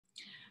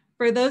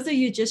For those of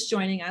you just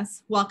joining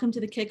us, welcome to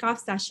the kickoff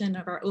session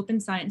of our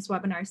Open Science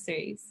webinar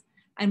series.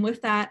 And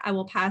with that, I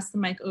will pass the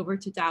mic over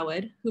to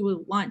Dawood, who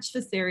will launch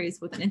the series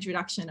with an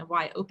introduction of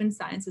why open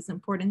science is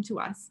important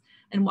to us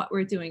and what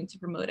we're doing to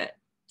promote it.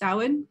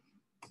 Dawood?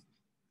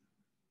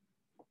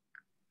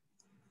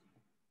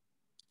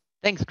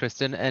 Thanks,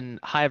 Kristen,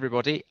 and hi,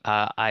 everybody.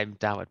 I'm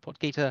Dawood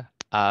Potgieter.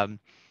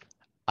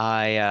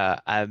 I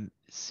am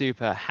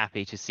super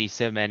happy to see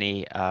so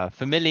many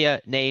familiar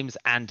names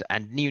and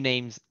new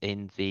names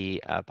in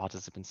the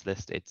participants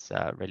list. It's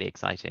really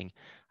exciting.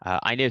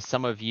 I know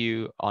some of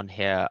you on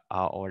here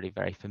are already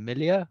very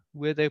familiar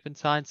with open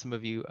science. Some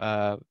of you,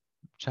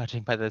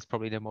 judging by this,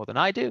 probably know more than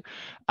I do.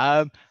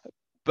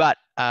 But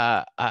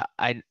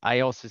I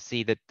also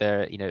see that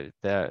there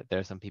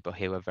are some people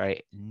here who are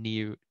very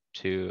new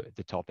to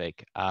the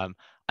topic. I'm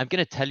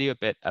going to tell you a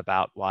bit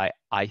about why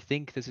I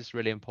think this is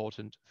really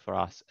important for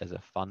us as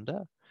a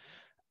funder,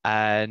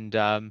 and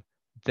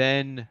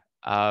then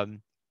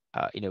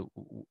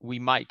we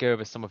might go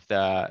over some of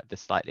the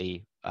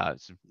slightly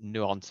sort of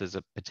nuances,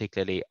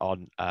 particularly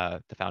on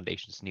the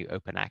Foundation's new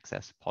open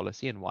access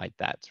policy and why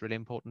that's really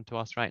important to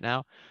us right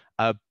now.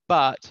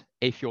 But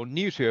if you're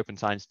new to open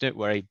science, don't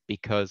worry,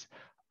 because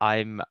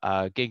I'm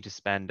going to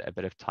spend a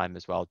bit of time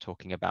as well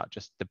talking about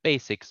just the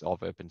basics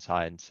of open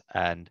science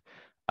and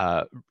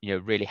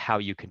really how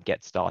you can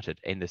get started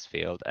in this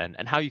field and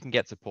how you can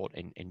get support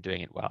in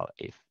doing it well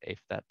if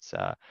that's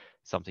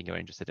something you're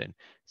interested in.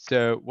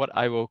 So what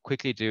I will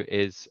quickly do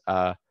is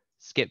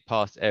skip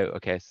past,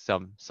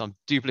 some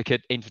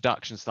duplicate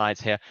introduction slides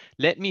here.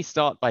 Let me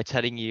start by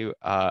telling you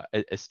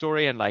a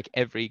story, and like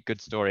every good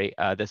story,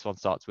 this one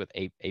starts with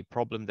a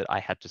problem that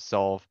I had to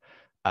solve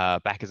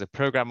back as a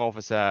program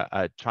officer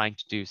trying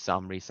to do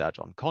some research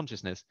on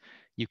consciousness.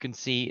 You can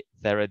see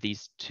there are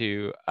these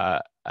two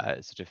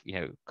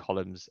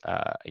columns,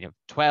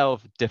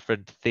 12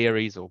 different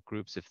theories or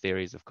groups of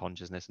theories of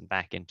consciousness. And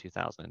back in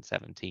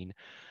 2017,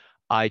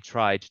 I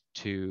tried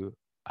to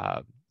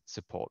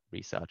support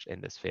research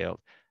in this field.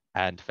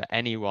 And for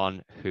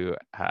anyone who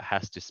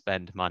has to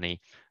spend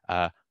money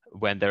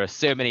when there are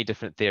so many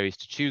different theories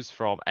to choose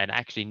from and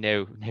actually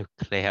no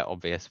clear,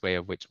 obvious way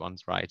of which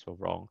one's right or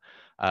wrong,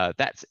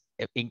 that's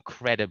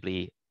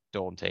incredibly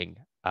daunting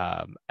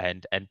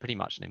and pretty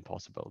much an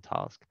impossible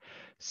task.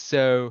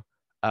 So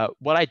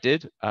what I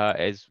did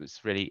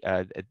was really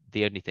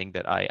the only thing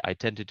that I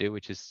tend to do,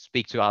 which is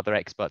speak to other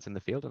experts in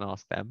the field and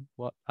ask them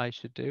what I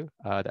should do.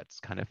 That's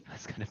kind of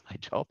my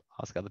job,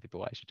 ask other people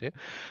what I should do.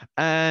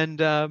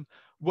 And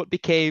what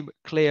became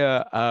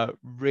clear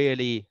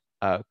really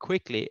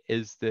quickly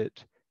is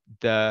that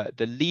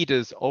the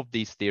leaders of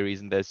these theories,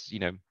 and there's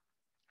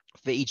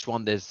for each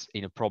one there's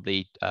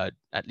probably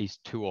at least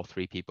 2 or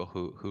 3 people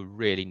who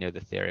really know the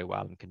theory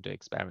well and can do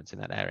experiments in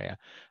that area,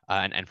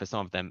 and for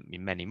some of them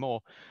many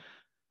more.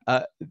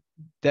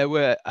 There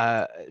were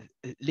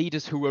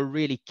leaders who were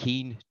really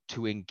keen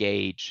to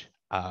engage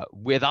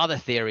with other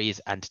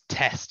theories and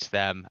test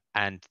them,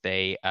 and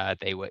they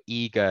were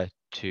eager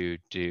to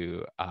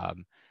do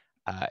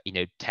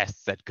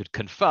tests that could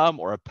confirm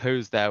or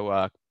oppose their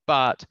work,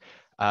 but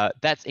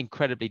that's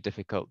incredibly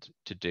difficult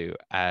to do.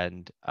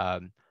 And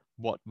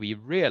what we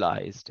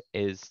realized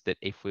is that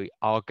if we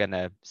are going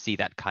to see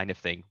that kind of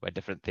thing where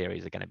different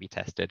theories are going to be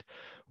tested,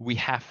 we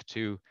have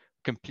to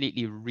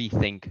completely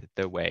rethink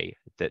the way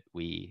that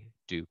we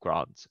do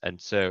grants.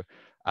 And so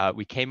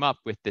we came up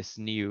with this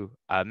new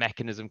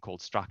mechanism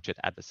called structured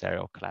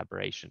adversarial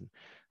collaboration.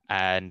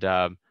 And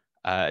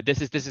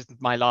this is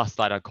my last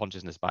slide on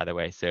consciousness, by the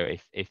way. So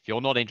if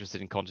you're not interested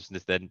in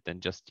consciousness, then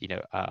just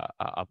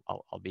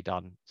I'll be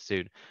done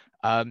soon.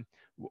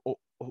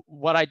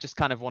 What I just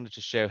kind of wanted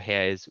to show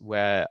here is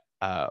where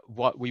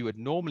what we would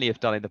normally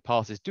have done in the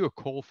past is do a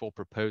call for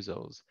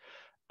proposals,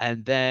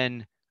 and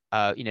then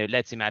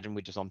let's imagine we're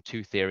just on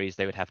 2 theories.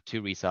 They would have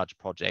 2 research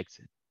projects,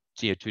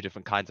 2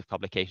 different kinds of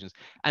publications,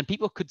 and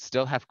people could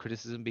still have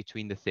criticism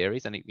between the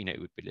theories, and it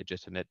would be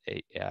legitimate,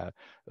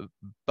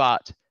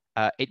 but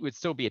it would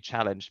still be a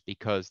challenge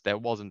because there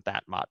wasn't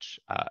that much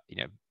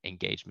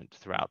engagement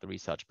throughout the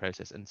research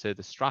process. And so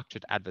the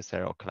structured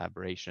adversarial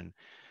collaboration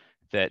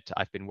that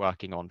I've been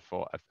working on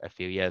for a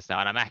few years now,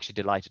 and I'm actually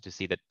delighted to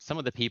see that some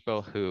of the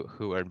people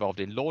who are involved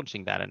in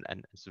launching that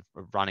and sort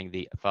of running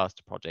the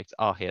first projects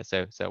are here.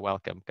 So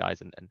welcome,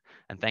 guys,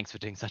 and thanks for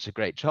doing such a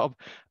great job.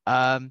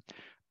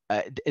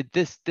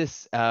 This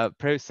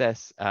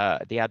process,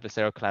 the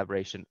adversarial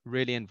collaboration,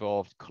 really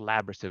involved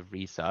collaborative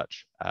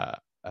research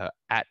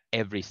at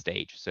every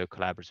stage. So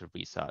collaborative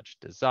research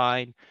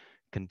design,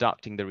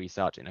 conducting the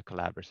research in a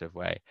collaborative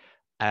way.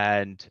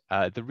 And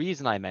the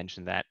reason I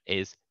mention that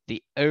is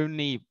the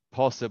only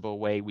possible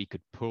way we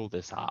could pull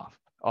this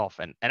off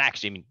and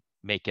actually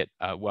make it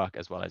work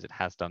as well as it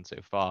has done so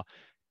far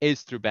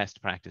is through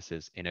best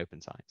practices in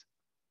open science.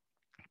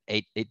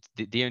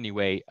 The only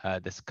way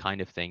this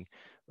kind of thing,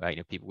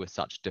 people with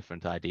such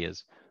different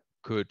ideas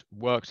could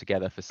work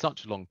together for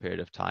such a long period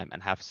of time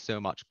and have so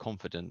much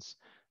confidence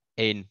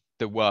in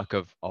the work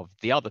of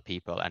the other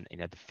people, and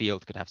the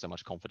field could have so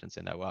much confidence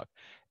in their work,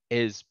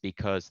 is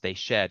because they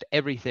shared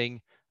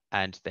everything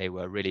and they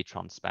were really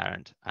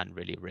transparent and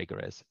really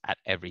rigorous at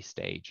every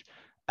stage.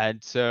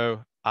 And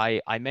so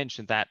I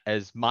mentioned that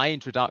as my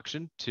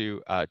introduction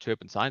to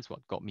open science,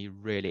 what got me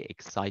really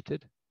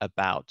excited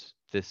about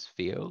this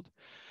field.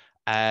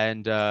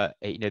 And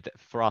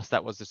for us,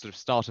 that was the sort of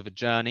start of a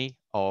journey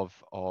of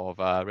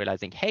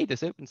realizing, hey,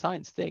 this open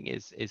science thing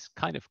is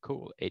kind of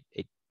cool.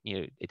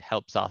 It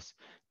helps us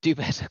do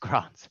better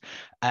grants.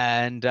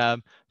 And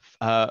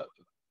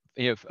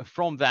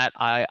from that,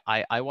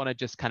 I want to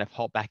just kind of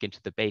hop back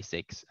into the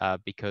basics,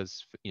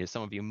 because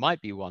some of you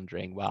might be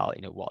wondering, well,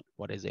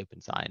 what is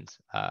open science?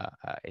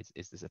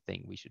 Is this a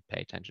thing we should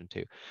pay attention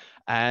to?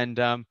 And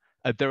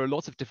there are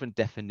lots of different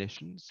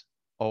definitions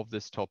of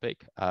this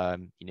topic.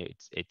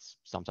 It's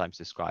sometimes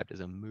described as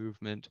a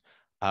movement.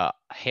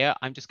 Here,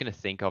 I'm just going to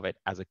think of it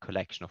as a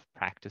collection of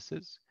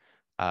practices,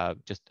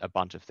 just a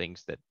bunch of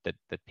things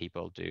that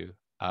people do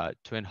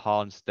to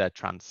enhance their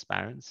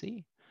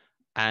transparency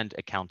and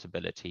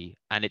accountability,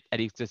 and it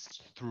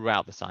exists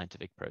throughout the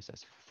scientific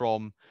process,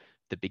 from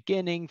the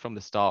beginning, from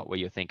the start, where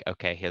you think,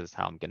 okay, here's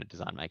how I'm going to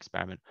design my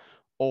experiment,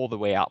 all the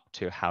way up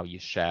to how you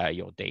share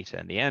your data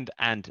in the end,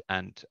 and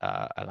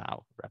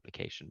allow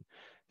replication.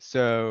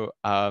 So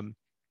I'm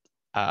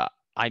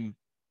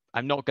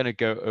not going to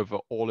go over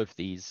all of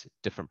these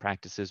different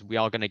practices. We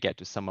are going to get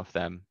to some of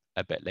them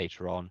a bit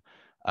later on.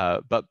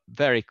 But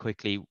very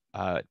quickly,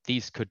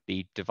 these could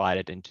be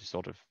divided into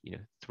sort of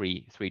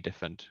three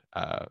different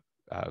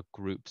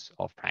groups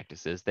of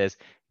practices. There's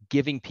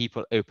giving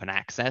people open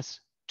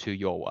access to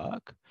your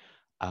work.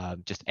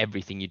 Just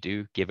everything you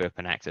do, give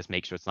open access,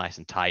 make sure it's nice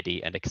and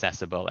tidy and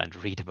accessible and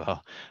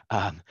readable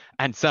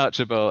and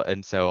searchable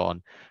and so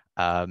on.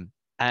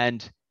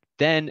 And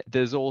then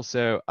there's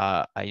also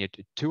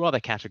two other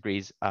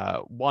categories.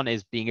 One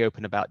is being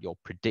open about your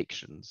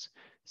predictions,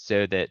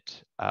 so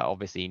that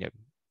obviously,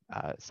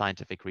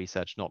 scientific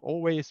research, not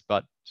always,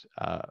 but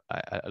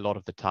a lot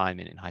of the time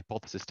in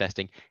hypothesis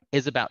testing,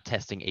 is about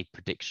testing a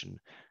prediction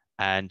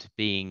and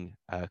being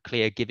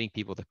clear, giving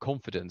people the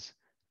confidence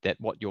that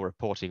what you're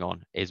reporting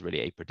on is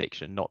really a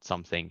prediction, not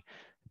something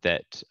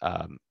that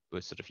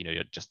was sort of,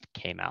 just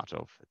came out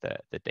of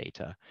the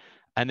data.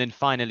 And then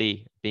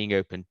finally, being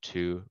open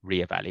to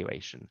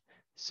reevaluation.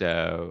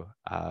 So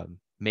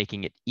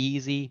making it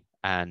easy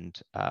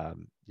and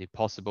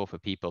possible for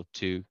people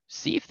to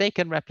see if they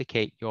can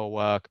replicate your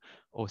work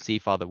or see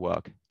if other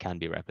work can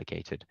be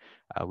replicated.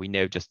 We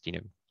know just,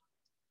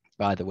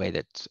 by the way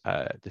that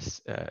this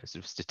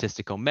sort of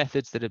statistical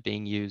methods that are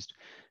being used,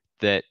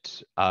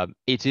 that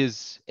it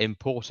is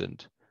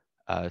important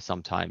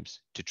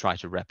sometimes to try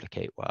to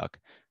replicate work.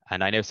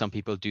 And I know some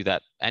people do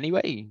that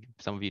anyway.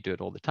 Some of you do it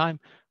all the time.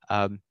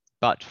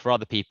 But for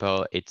other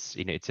people, it's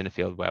it's in a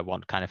field where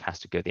one kind of has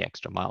to go the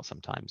extra mile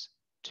sometimes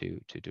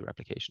to do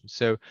replication.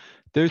 So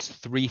those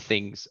three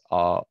things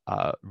are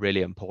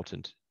really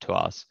important to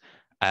us.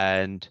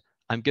 And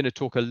I'm going to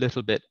talk a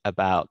little bit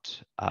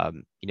about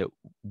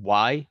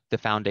why the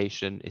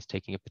foundation is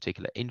taking a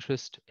particular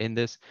interest in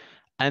this,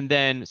 and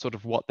then sort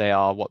of what they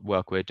are, what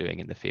work we're doing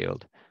in the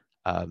field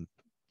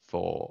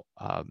for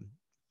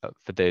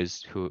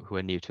those who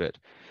are new to it.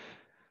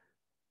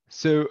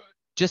 So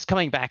just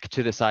coming back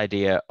to this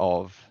idea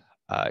of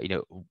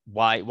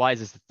why is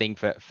this a thing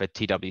for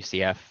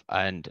TWCF,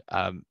 and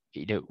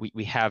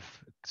we have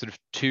sort of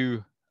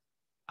two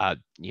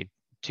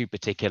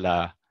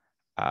particular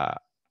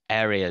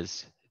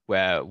areas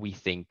where we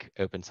think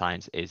open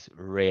science is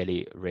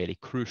really, really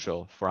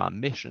crucial for our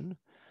mission.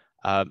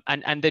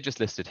 And they're just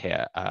listed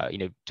here.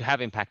 To have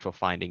impactful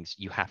findings,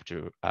 you have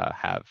to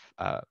have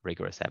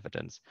rigorous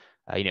evidence.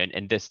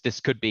 And this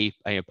could be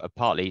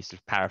partly sort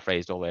of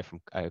paraphrased all the way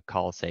from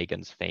Carl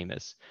Sagan's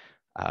famous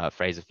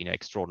phrase of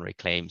extraordinary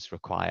claims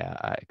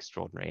require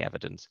extraordinary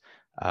evidence.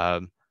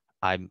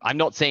 I'm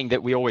not saying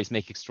that we always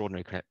make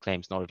extraordinary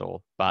claims, not at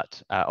all.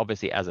 But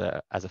obviously, as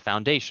a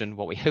foundation,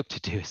 what we hope to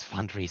do is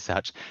fund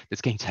research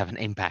that's going to have an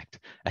impact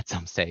at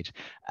some stage.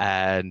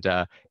 And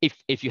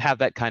if you have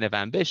that kind of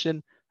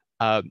ambition,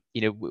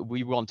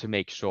 we want to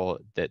make sure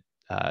that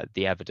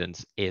the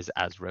evidence is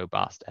as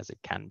robust as it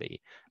can be,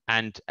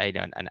 and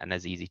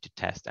as easy to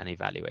test and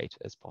evaluate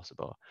as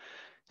possible.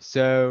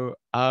 So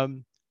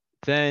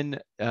then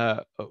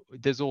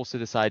there's also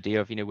this idea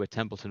of, we're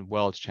Templeton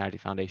World Charity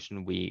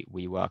Foundation.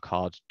 We work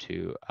hard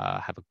to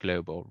have a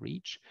global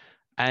reach,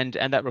 and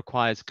that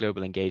requires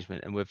global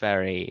engagement. And we're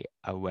very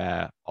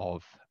aware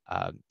of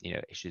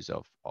issues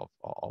of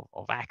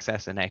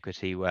access and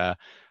equity, where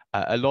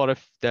a lot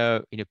of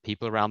the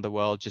people around the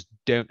world just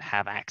don't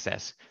have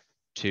access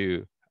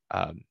to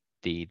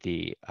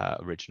the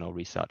original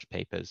research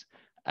papers,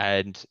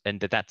 and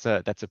that's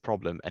a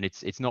problem. And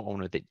it's not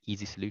only the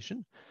easy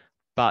solution,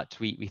 but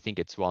we think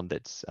it's one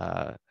that's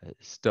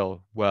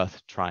still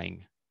worth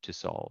trying to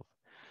solve.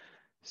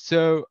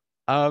 So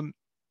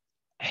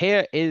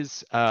here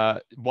is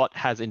what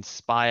has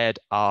inspired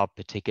our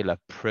particular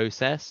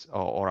process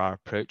or our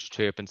approach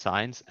to open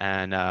science.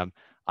 And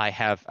I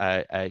have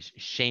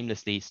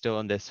shamelessly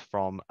stolen this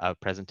from a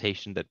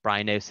presentation that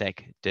Brian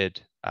Nosek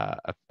did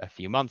a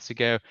few months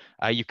ago.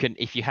 You can,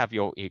 if you have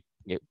your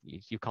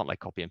you can't like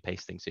copy and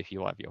paste things. So if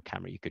you have your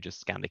camera, you could just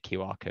scan the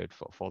QR code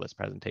for this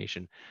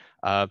presentation.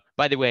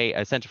 By the way,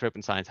 Center for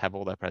Open Science have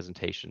all their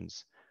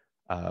presentations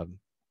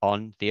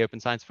on the Open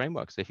Science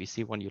Framework. So if you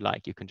see one you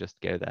like, you can just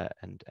go there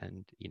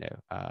and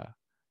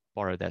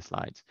borrow their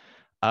slides.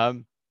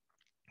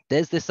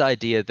 There's this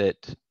idea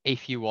that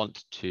if you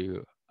want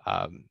to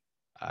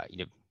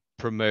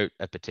promote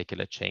a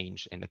particular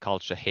change in the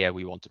culture, here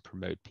we want to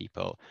promote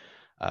people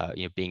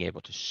being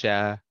able to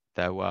share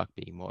their work,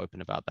 being more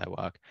open about their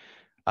work.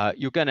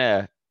 You're going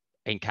to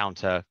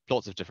encounter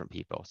lots of different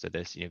people. So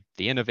there's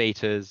the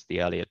innovators,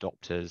 the early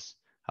adopters,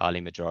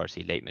 early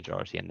majority, late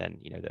majority, and then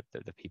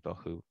the people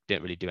who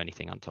didn't really do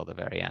anything until the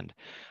very end.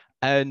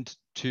 And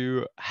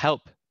to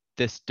help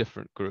this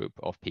different group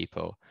of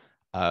people,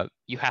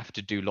 you have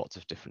to do lots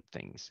of different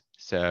things.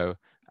 So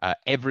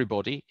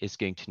everybody is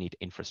going to need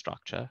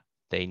infrastructure.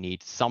 They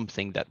need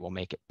something that will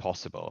make it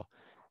possible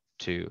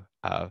to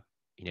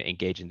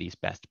engage in these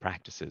best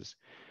practices.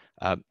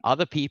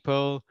 Other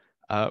people,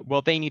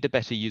 well, they need a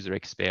better user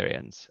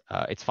experience.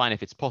 It's fine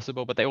if it's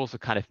possible, but they also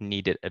kind of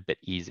need it a bit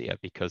easier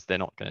because they're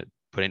not going to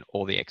put in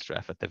all the extra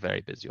effort. They're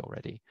very busy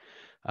already.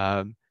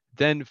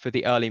 Then for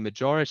the early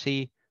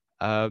majority,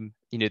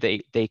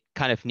 they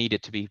kind of need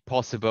it to be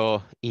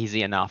possible,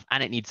 easy enough,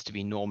 and it needs to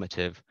be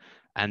normative.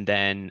 And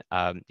then,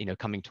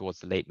 coming towards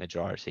the late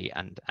majority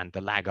and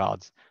the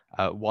laggards,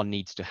 one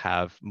needs to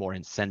have more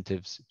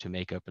incentives to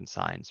make open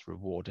science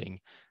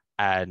rewarding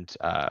and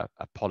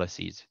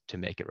policies to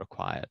make it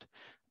required.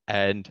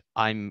 And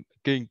I'm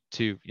going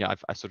to,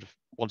 I sort of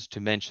wanted to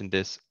mention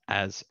this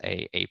as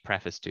a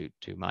preface to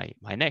my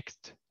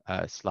next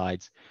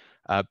slides,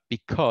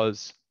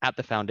 because at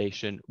the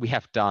foundation, we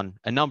have done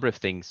a number of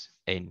things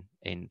in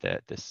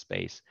this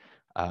space.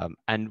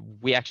 And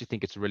we actually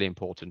think it's really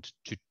important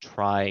to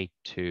try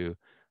to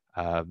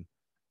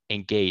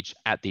engage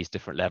at these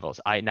different levels.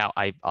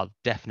 I'll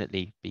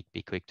definitely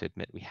be quick to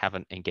admit we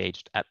haven't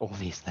engaged at all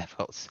these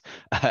levels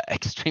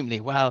extremely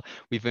well.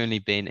 We've only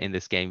been in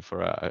this game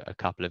for a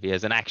couple of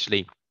years, and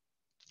actually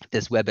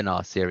this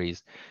webinar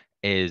series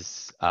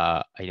is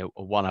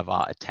one of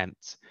our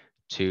attempts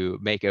to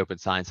make open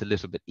science a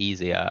little bit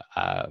easier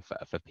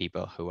for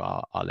people who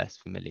are less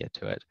familiar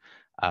to it.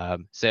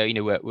 So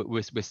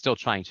we're still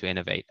trying to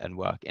innovate and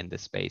work in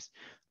this space,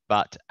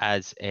 but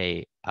as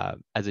a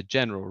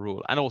general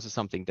rule, and also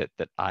something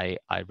that I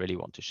really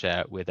want to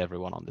share with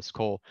everyone on this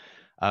call,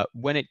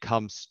 when it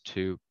comes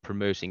to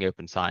promoting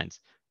open science,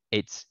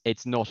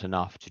 it's not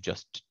enough to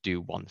just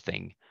do one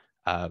thing.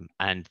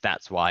 And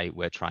that's why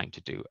we're trying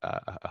to do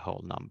a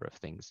whole number of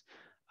things.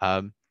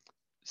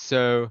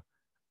 So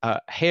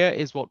here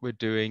is what we're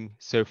doing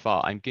so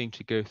far. I'm going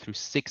to go through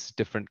 6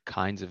 different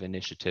kinds of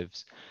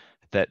initiatives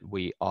that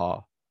we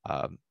are,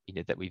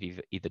 that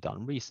we've either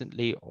done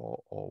recently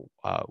or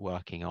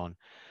working on.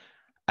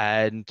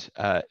 And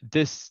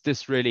this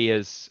really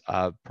is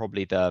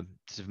probably the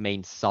sort of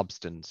main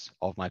substance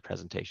of my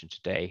presentation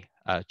today,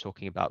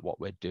 talking about what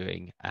we're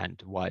doing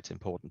and why it's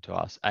important to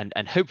us.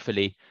 And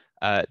hopefully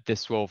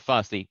this will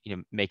firstly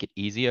make it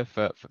easier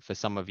for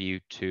some of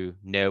you to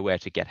know where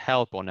to get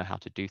help or know how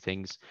to do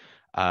things.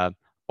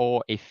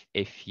 Or if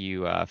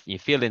you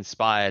feel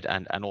inspired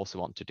and also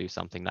want to do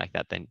something like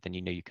that, then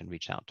you can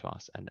reach out to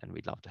us and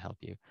we'd love to help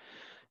you.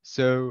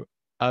 So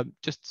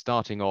just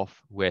starting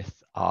off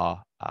with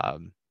our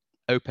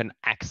open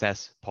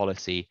access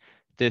policy.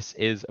 This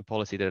is a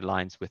policy that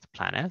aligns with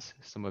Plan S.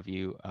 Some of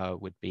you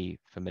would be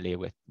familiar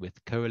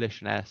with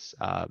Coalition S,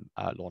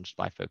 launched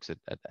by folks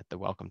at the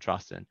Wellcome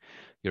Trust and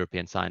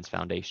European Science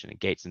Foundation and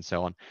Gates and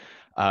so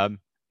on.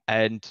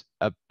 And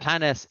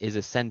Plan S is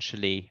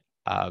essentially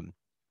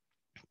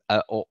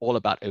all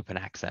about open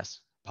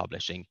access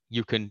publishing.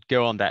 You can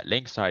go on that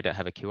link. Sorry, I don't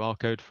have a QR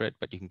code for it,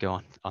 but you can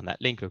go on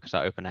that link, look at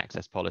our open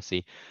access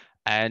policy.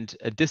 And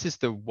this is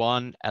the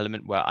one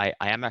element where I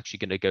am actually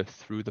going to go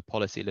through the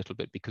policy a little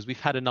bit, because we've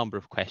had a number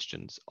of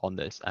questions on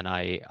this, and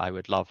I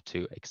would love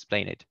to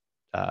explain it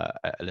a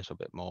little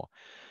bit more.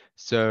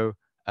 So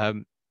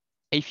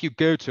if you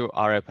go to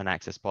our open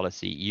access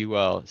policy, you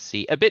will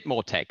see a bit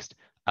more text,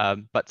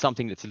 but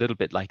something that's a little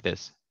bit like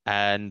this.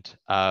 And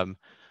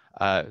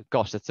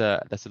gosh, that's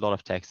a lot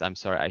of text. I'm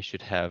sorry, I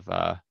should have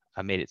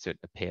I made it so it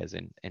appears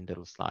in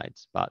little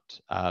slides. But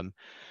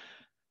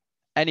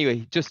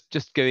anyway,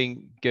 just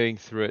going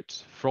through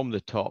it from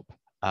the top,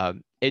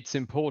 it's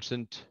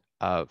important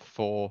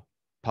for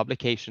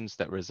publications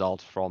that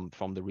result from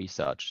the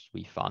research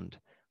we fund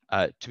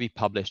to be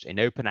published in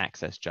open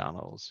access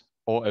journals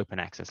or open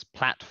access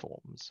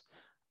platforms,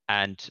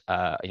 and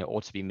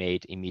or to be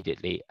made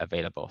immediately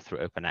available through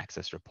open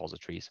access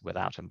repositories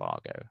without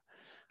embargo.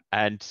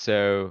 And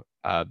so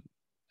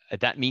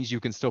that means you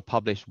can still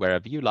publish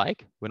wherever you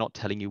like. We're not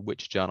telling you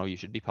which journal you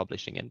should be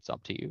publishing in, it's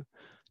up to you.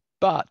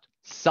 But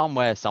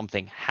somewhere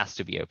something has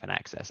to be open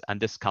access. And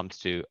this comes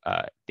to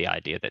the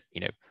idea that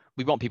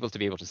we want people to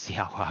be able to see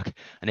our work.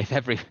 And if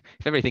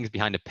everything's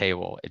behind a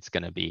paywall, it's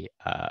going to be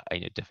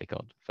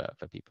difficult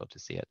for people to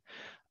see it.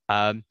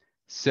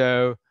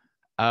 So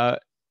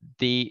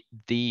the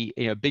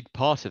big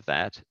part of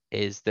that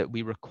is that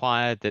we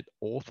require that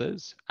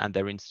authors and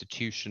their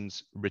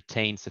institutions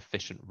retain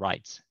sufficient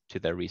rights to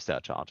their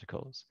research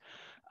articles.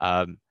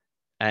 Um,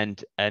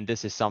 and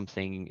this is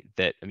something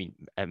that, I mean,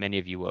 many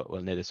of you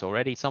will know this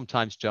already.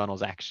 Sometimes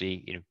journals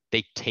actually,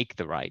 they take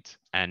the right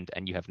and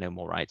you have no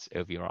more rights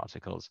over your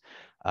articles.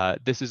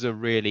 This is a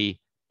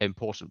really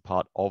important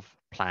part of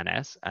Plan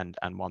S, and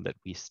one that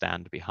we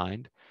stand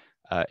behind,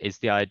 is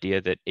the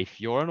idea that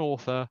if you're an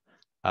author,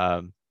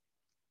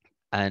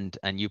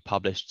 and you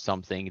published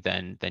something,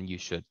 then you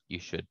should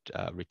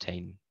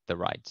retain the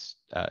rights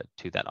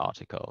to that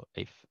article,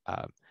 if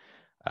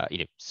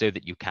so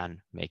that you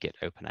can make it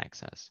open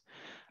access.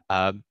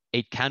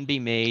 It can be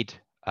made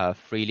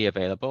freely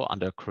available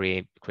under a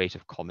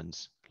Creative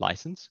Commons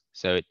license.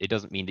 So it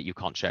doesn't mean that you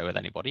can't share with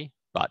anybody,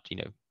 but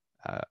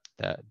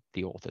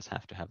the authors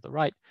have to have the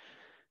right.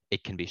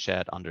 It can be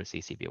shared under a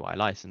CC BY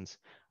license.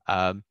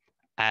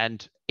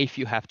 And if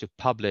you have to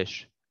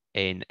publish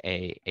in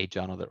a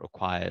journal that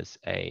requires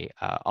a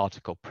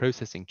article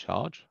processing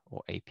charge,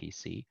 or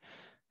APC,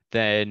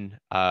 then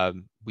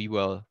we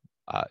will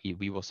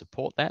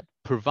support that,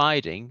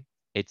 providing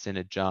it's in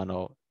a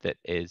journal that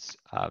is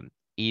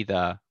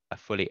either a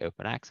fully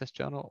open access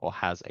journal or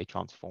has a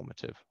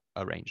transformative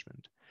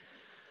arrangement.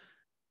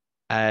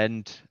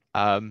 And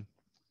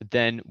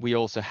then we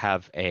also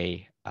have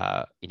a,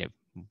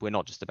 we're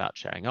not just about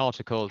sharing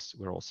articles,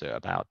 we're also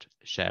about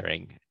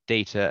sharing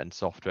data and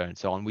software and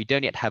so on. We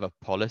don't yet have a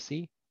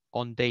policy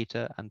on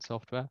data and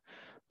software,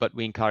 but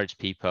we encourage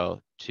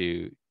people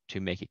to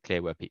make it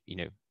clear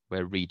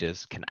where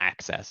readers can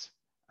access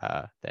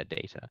their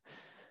data.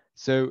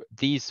 So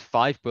these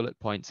 5 bullet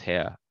points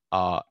here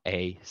are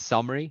a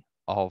summary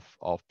of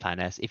Plan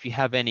S. If you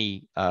have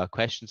any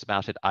questions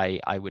about it,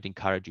 I would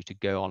encourage you to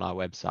go on our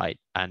website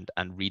and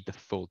read the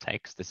full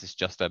text. This is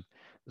just a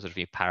sort of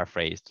a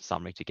paraphrased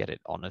summary to get it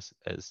on as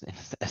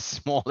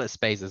small a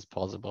space as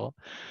possible.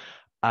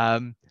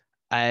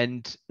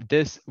 And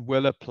this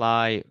will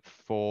apply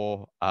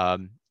for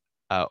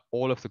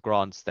all of the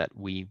grants that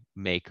we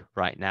make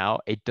right now.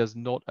 It does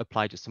not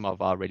apply to some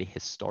of our really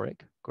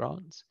historic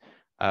grants.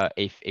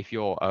 If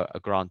you're a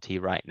grantee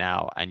right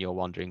now and you're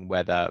wondering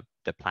whether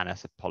the Plan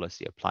S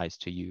policy applies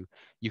to you,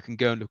 you can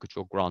go and look at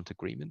your grant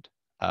agreement.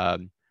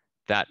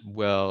 That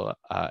will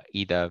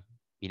either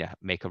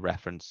make a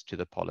reference to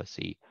the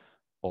policy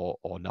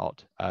or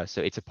not.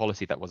 So it's a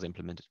policy that was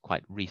implemented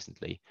quite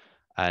recently,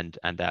 and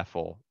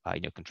therefore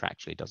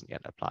contractually doesn't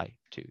yet apply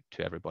to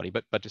everybody,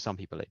 but to some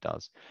people it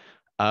does.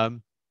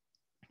 And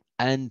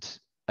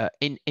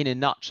in a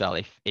nutshell,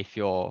 if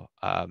you're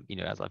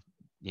as I've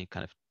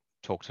kind of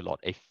talked a lot,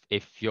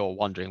 if you're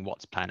wondering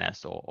what's Plan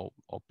S, or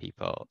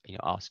people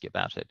ask you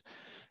about it,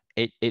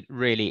 it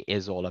really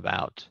is all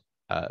about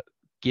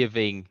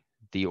giving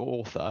the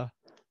author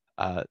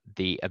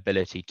the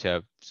ability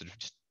to sort of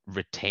just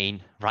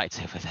retain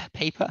rights over their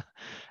paper,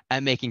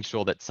 and making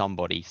sure that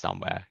somebody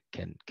somewhere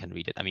can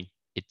read it. I mean,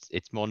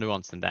 it's more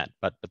nuanced than that,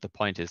 but the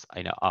point is,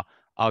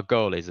 our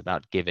goal is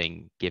about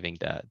giving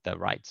the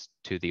rights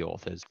to the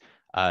authors,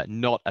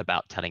 not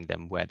about telling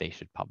them where they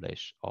should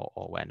publish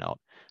or where not.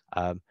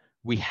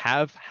 We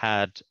have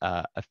had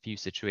a few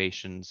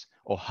situations,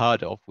 or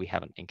heard of, we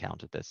haven't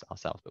encountered this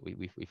ourselves, but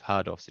we've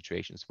heard of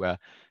situations where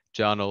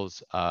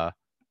journals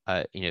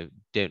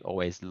don't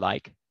always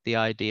like the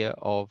idea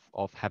of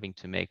having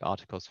to make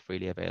articles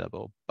freely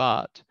available,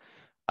 but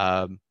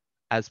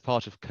as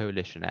part of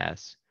Coalition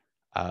S,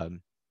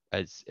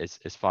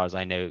 as far as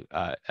I know,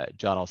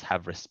 journals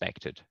have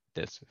respected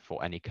this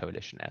for any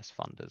Coalition S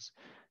funders.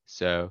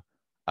 So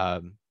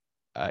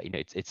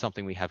it's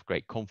something we have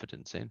great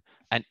confidence in.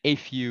 And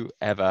if you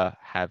ever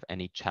have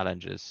any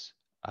challenges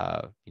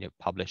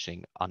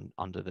publishing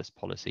under this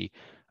policy,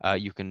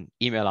 you can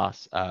email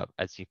us,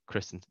 as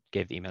Kristen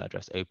gave the email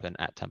address,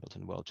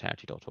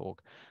 open@templetonworldcharity.org,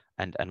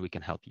 and we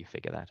can help you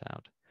figure that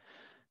out.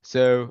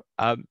 So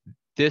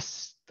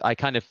this, I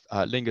kind of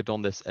lingered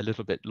on this a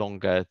little bit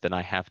longer than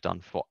I have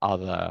done for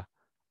other,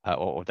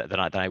 or than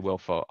I will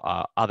for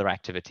other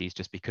activities,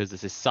 just because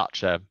this is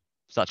such a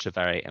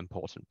very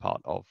important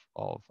part of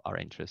our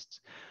interests.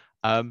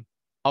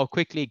 I'll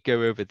quickly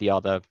go over the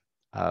other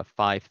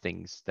 5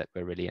 things that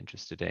we're really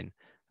interested in.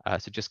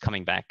 So just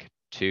coming back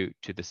to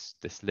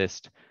this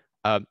list,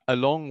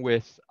 along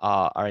with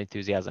our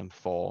enthusiasm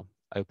for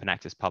open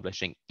access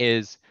publishing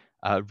is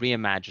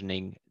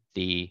reimagining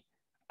the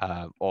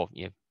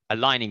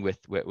aligning with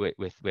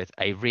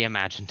a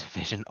reimagined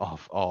vision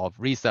of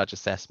research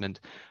assessment.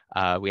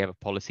 We have a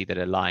policy that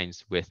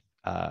aligns with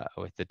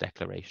the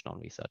Declaration on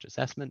Research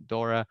Assessment,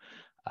 DORA.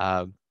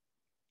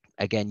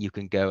 Again, you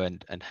can go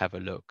and have a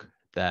look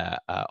there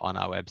on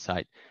our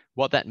website.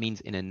 What that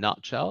means in a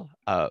nutshell,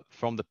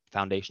 from the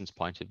Foundation's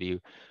point of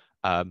view,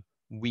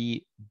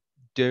 we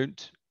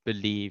don't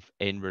believe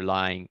in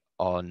relying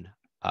on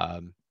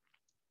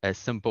a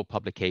simple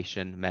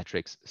publication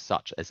metrics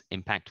such as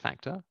impact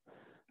factor.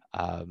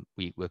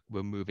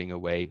 We're moving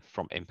away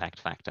from impact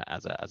factor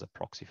as a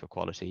proxy for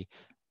quality,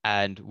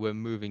 and we're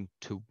moving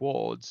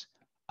towards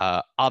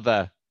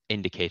other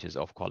indicators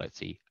of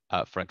quality.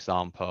 For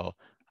example,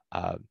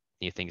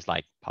 things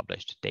like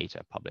published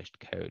data, published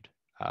code,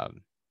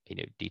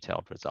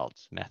 detailed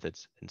results,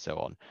 methods, and so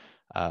on.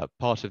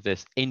 Part of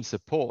this, in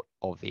support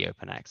of the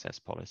open access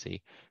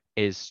policy,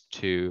 is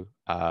to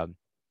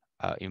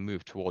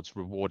move towards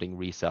rewarding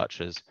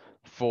researchers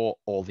for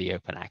all the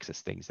open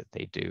access things that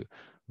they do,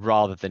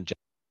 rather than just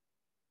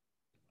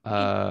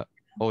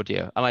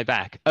audio. Am I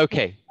back?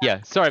 Okay,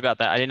 yeah, sorry about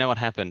that. I didn't know what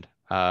happened.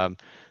 I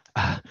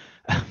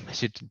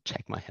should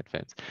check my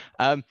headphones.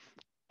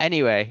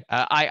 Anyway,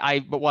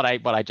 but what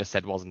I just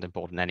said wasn't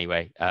important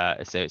anyway.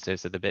 So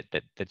the bit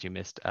that you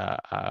missed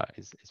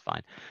is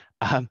fine.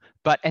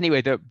 But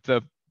anyway,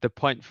 the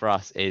point for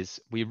us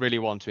is we really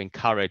want to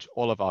encourage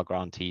all of our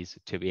grantees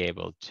to be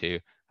able to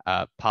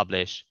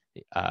publish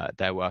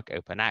their work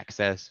open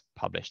access,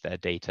 publish their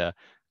data,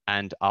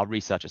 and our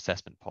research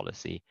assessment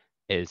policy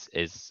is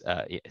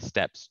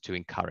steps to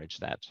encourage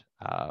that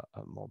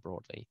more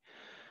broadly.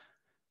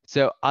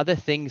 So other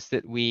things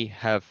that we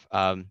have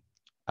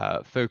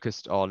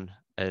focused on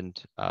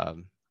and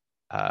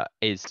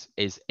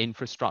is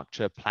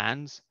infrastructure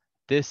plans.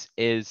 This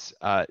is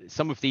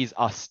some of these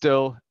are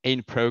still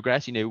in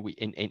progress. We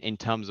in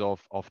terms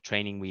of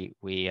training,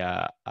 we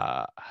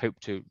hope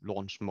to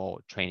launch more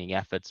training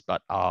efforts,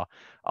 but our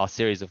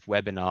series of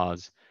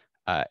webinars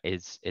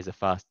is a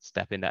first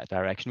step in that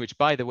direction. Which,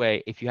 by the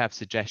way, if you have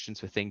suggestions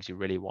for things you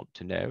really want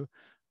to know,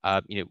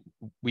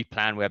 we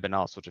plan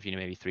webinars sort of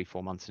maybe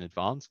 3-4 months in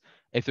advance.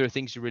 If there are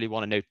things you really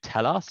want to know,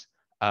 tell us.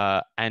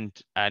 And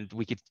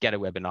we could get a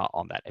webinar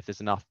on that. If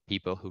there's enough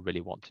people who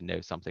really want to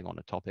know something on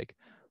a topic,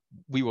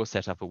 we will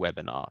set up a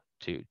webinar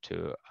to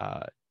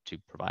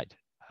provide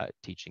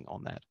teaching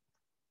on that.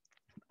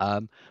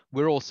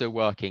 We're also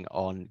working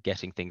on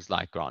getting things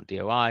like grant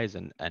DOIs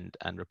and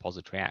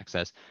repository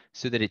access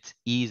so that it's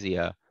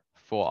easier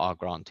for our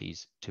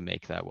grantees to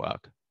make their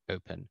work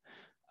open.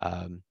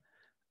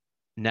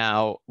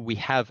 Now, we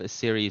have a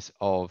series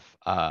of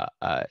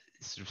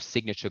sort of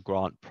signature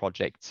grant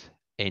projects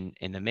in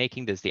the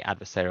making. There's the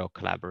adversarial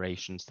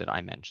collaborations that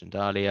I mentioned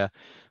earlier.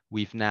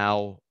 We've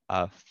now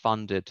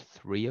funded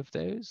 3 of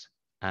those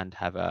and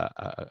have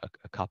a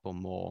couple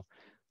more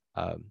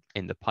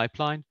in the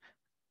pipeline.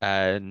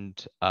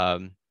 And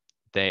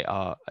they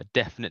are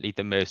definitely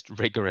the most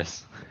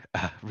rigorous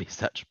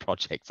research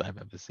projects I've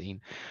ever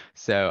seen.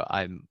 So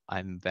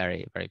I'm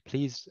very, very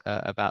pleased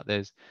about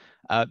those.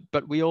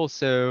 But we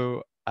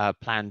also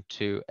plan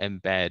to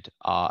embed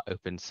our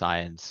open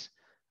science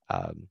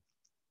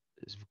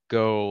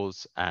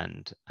goals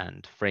and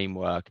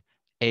framework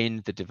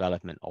in the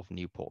development of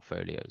new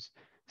portfolios.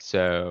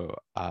 So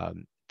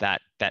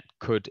that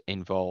could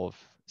involve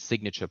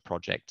signature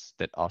projects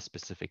that are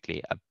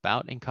specifically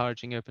about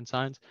encouraging open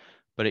science,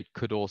 but it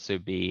could also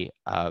be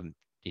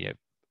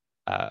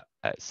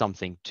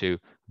something to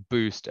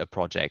boost a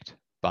project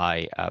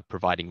by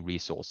providing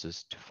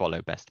resources to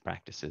follow best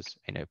practices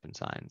in open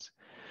science.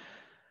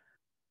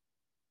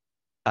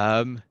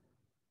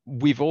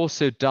 We've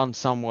also done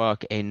some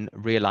work in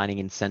realigning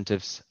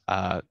incentives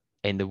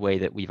in the way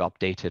that we've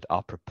updated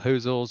our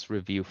proposals,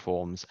 review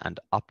forms, and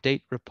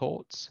update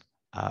reports.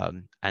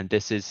 And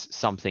this is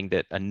something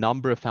that a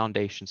number of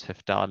foundations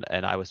have done,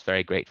 and I was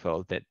very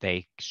grateful that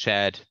they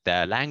shared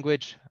their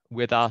language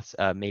with us,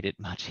 made it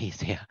much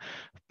easier.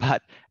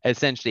 But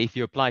essentially, if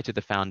you apply to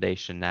the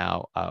foundation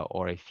now,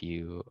 or if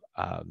you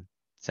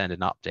send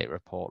an update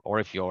report, or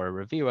if you're a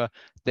reviewer,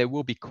 there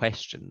will be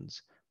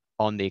questions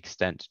on the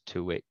extent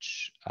to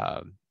which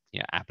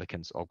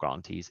applicants or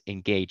grantees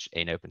engage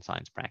in open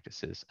science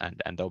practices,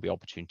 and there'll be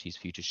opportunities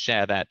for you to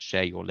share that,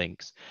 share your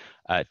links,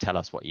 tell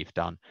us what you've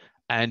done.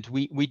 And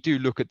we do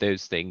look at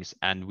those things,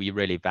 and we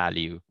really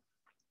value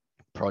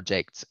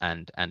projects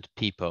and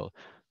people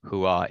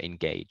who are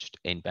engaged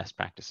in best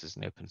practices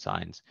in open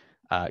science.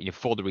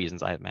 For the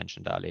reasons I have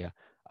mentioned earlier,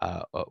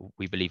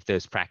 we believe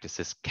those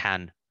practices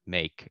can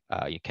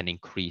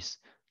increase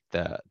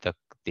the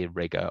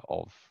rigor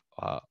of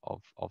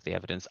the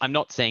evidence. I'm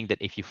not saying that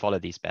if you follow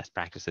these best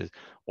practices,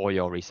 all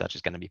your research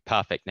is going to be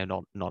perfect. No,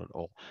 not at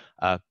all.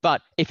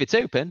 But if it's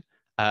open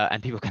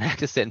and people can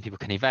access it and people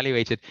can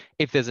evaluate it,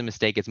 if there's a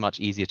mistake, it's much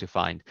easier to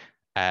find.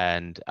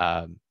 And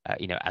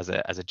as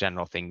a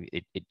general thing,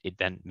 it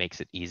then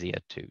makes it easier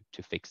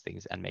to fix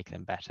things and make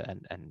them better.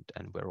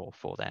 And we're all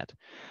for that.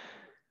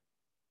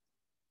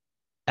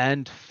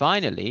 And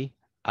finally,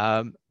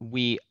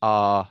 we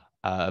are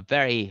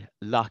very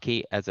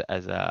lucky as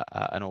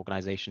an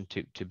organization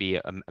to be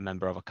a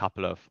member of a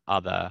couple of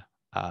other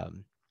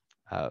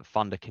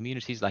funder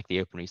communities, like the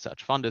Open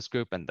Research Funders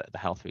Group and the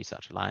Health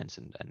Research Alliance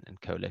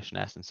and Coalition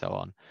S and so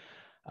on.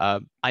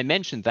 I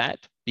mentioned that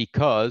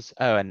because,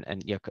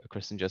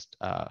 Kristen just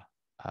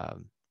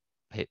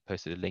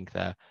posted a link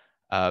there.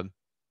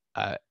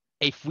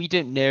 If we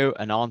don't know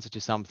an answer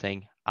to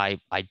something, I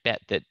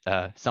bet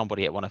that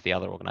somebody at one of the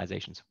other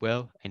organizations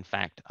will. In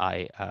fact,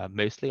 I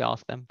mostly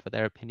ask them for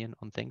their opinion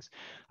on things.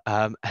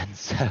 And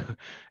so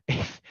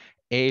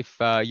if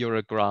you're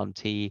a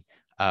grantee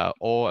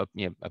or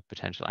a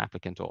potential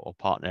applicant or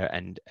partner,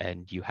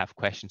 and you have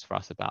questions for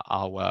us about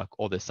our work,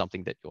 or there's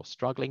something that you're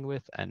struggling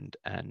with and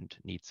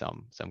need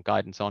some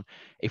guidance on,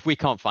 if we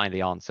can't find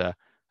the answer,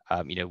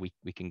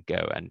 we can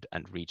go and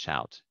reach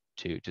out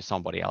to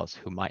somebody else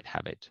who might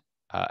have it,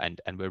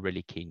 and we're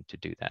really keen to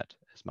do that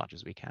as much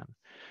as we can.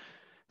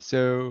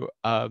 So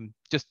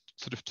just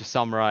sort of to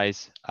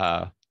summarize,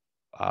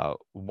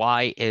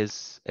 why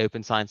is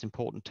open science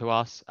important to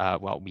us?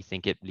 Well, we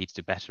think it leads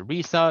to better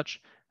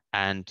research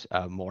and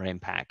more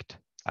impact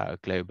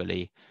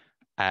globally.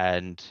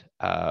 And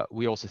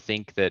we also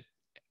think that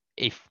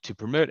if to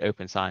promote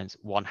open science,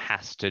 one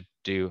has to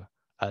do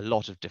a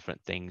lot of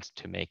different things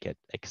to make it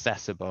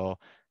accessible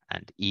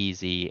and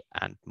easy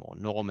and more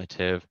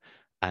normative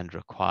and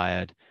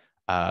required,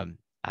 and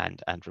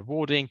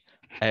rewarding.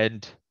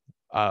 And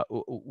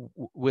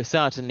we're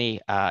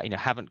certainly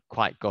haven't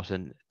quite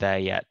gotten there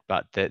yet,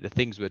 but the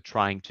things we're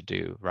trying to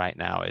do right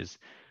now is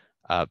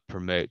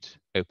promote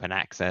open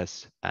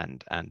access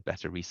and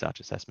better research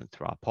assessment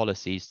through our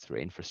policies, through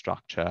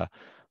infrastructure,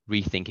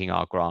 rethinking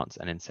our grants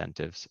and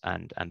incentives,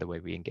 and the way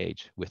we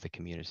engage with the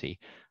community.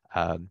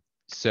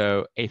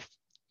 So if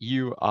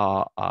you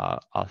are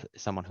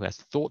someone who has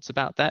thoughts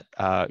about that,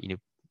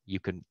 you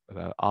can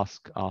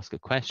ask a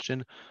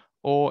question,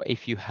 or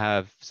if you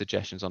have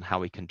suggestions on how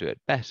we can do it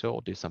better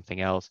or do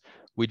something else,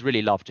 we'd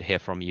really love to hear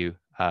from you.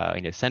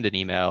 Send an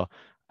email,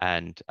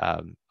 and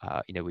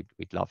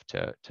we'd love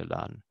to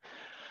learn.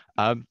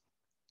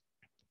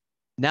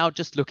 Now,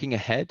 just looking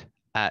ahead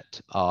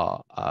at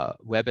our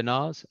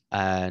webinars,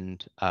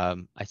 and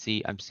I'm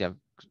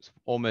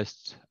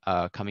almost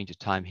coming to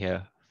time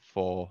here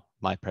for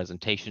my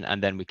presentation,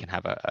 and then we can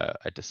have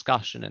a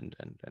discussion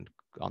and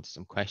answer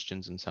some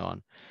questions and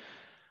so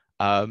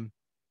on.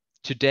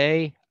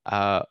 Today,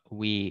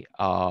 we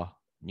are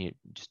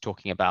just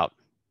talking about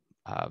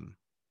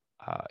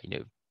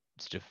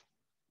sort of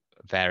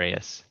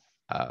various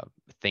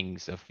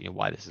things of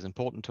why this is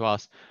important to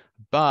us,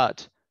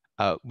 but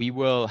we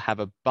will have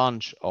a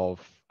bunch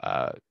of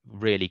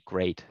really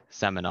great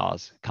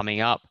seminars coming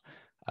up.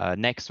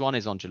 Next one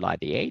is on July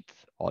the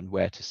 8th on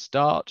where to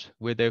start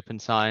with open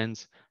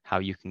science, how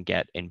you can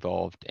get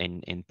involved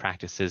in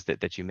practices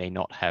that you may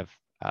not have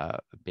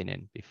been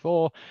in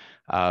before,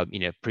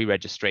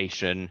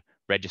 pre-registration,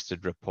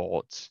 registered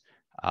reports,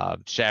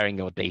 sharing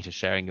your data,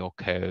 sharing your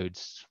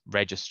codes,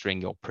 registering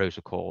your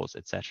protocols,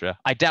 etc.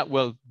 I doubt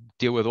we'll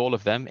deal with all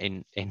of them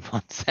in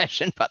one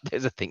session, but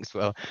those are things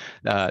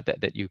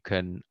that you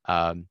can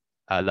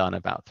learn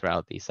about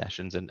throughout these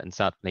sessions, and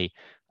certainly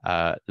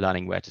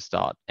learning where to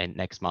start in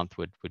next month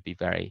would be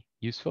very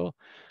useful.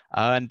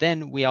 And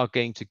then we are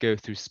going to go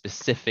through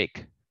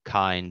specific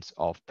kinds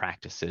of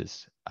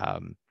practices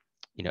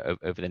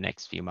over the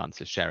next few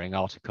months, of sharing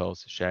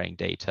articles, sharing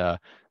data,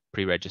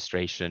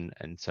 pre-registration,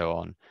 and so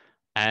on.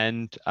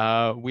 And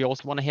we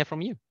also want to hear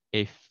from you.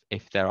 If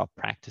there are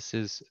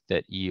practices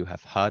that you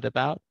have heard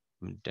about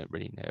and don't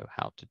really know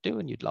how to do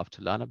and you'd love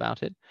to learn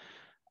about it,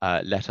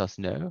 let us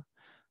know.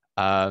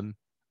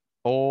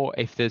 Or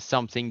if there's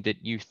something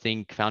that you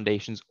think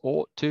foundations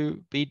ought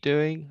to be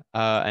doing,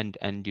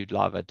 and you'd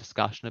love a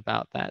discussion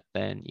about that,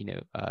 then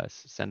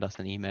send us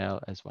an email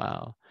as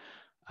well.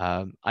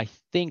 I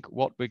think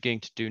what we're going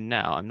to do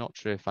now, I'm not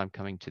sure if I'm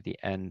coming to the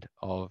end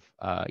of,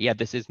 yeah,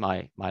 this is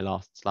my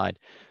last slide.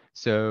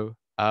 So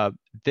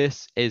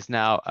this is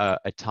now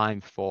a time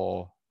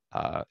for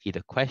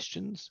either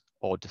questions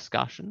or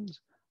discussions,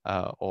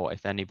 or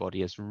if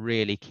anybody is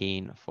really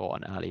keen for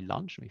an early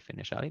lunch and we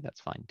finish early, that's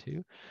fine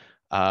too.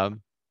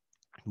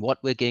 What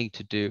we're going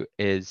to do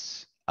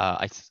is,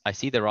 I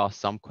see there are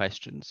some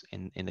questions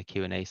in the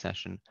Q&A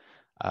session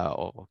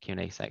or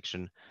Q&A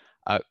section.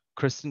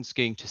 Kristen's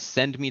going to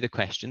send me the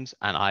questions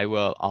and I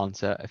will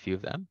answer a few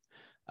of them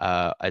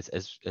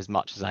as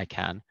much as I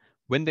can.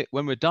 When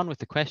we're done with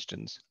the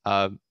questions,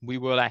 we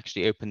will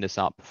actually open this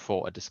up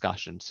for a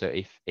discussion. So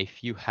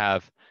if you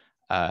have,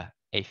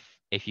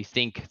 if you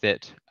think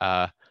that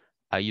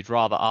you'd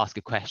rather ask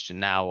a question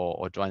now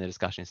or join the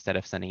discussion instead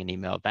of sending an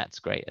email, that's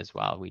great as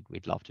well.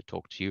 We'd love to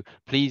talk to you.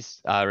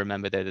 Please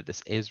remember though that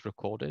this is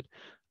recorded,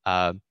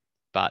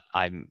 but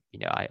I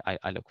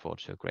look forward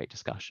to a great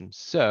discussion.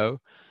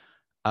 So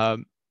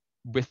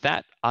with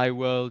that, I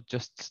will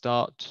just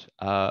start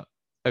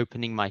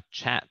opening my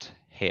chat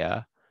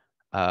here.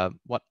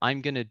 What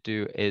I'm going to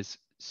do is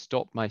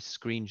stop my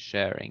screen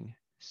sharing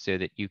so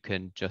that you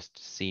can just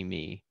see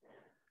me.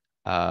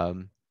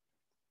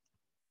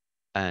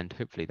 And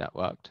hopefully that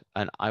worked.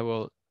 And I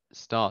will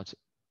start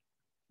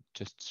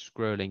just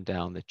scrolling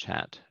down the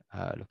chat,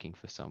 looking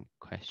for some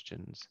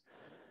questions.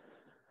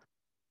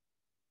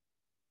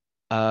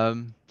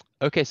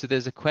 Okay, so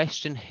there's a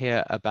question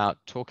here about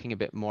talking a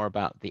bit more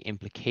about the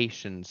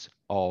implications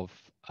of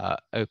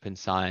open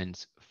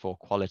science for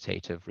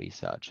qualitative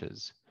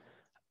researchers.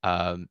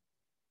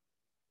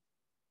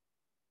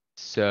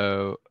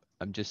 So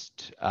I'm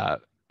just,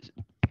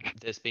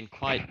 there's been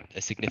quite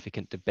a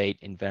significant debate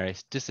in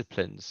various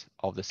disciplines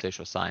of the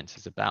social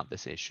sciences about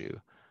this issue.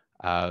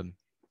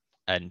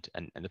 and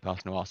the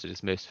person who asked it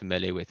is most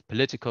familiar with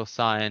political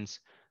science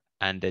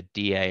and the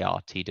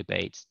DART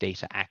debates,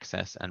 data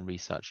access and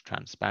research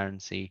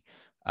transparency,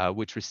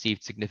 which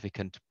received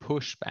significant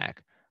pushback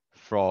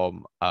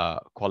from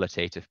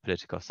qualitative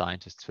political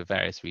scientists for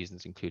various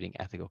reasons, including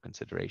ethical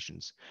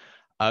considerations.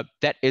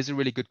 That is a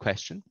really good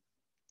question.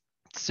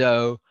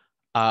 So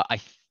I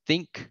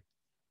think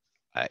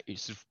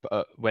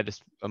where this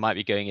might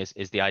be going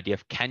is the idea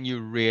of, can you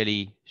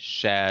really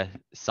share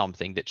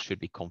something that should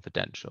be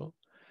confidential?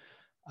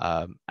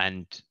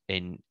 And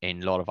in a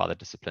lot of other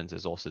disciplines,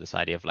 there's also this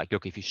idea of like,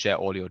 look, if you share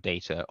all your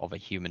data of a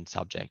human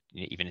subject,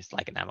 even if it's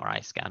like an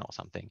MRI scan or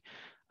something,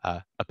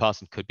 a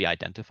person could be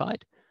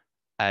identified.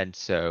 And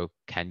so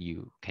can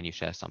you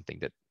share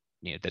something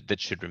that that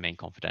should remain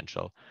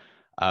confidential?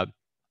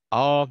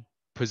 Our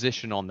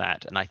position on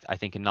that, and I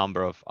think a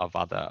number of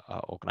other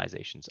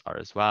organizations are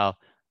as well,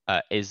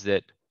 is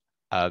that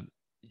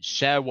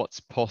share what's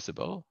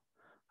possible,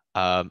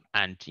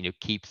 and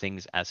keep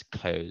things as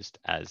closed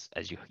as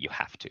you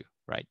have to,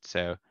 right?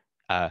 So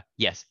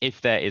yes, if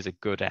there is a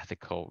good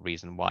ethical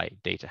reason why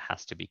data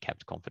has to be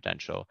kept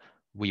confidential,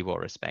 we will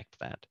respect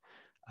that.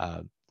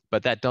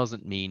 But that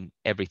doesn't mean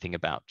everything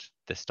about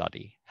the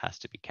study has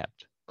to be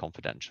kept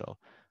confidential.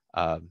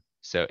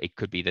 So it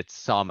could be that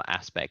some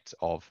aspects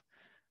of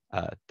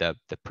the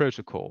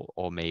protocol,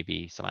 or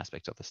maybe some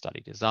aspects of the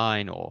study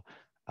design, or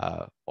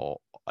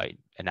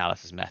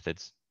analysis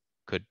methods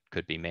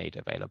could be made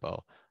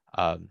available.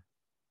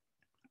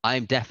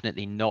 I'm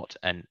definitely not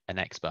an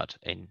expert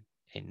in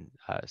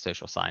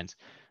social science.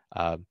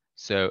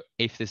 So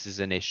if this is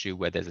an issue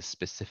where there's a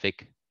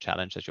specific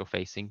challenge that you're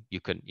facing, you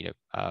can you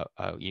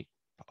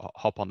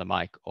hop on the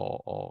mic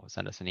or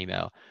send us an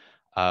email.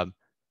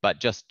 But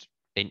just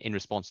in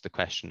response to the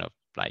question of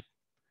like,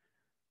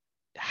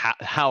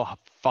 how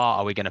far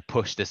are we going to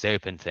push this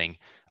open thing?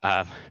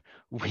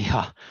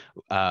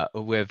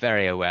 We're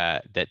very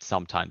aware that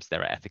sometimes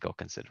there are ethical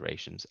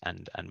considerations,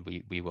 and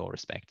we will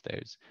respect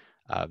those.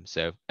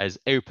 So as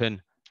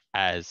open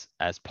as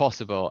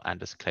possible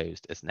and as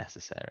closed as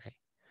necessary.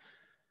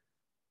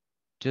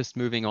 Just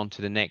moving on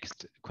to the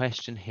next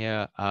question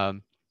here.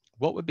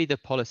 What would be the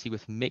policy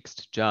with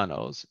mixed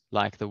journals,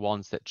 like the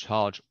ones that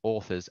charge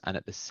authors and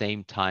at the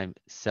same time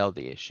sell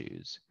the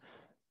issues?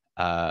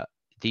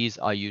 These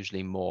are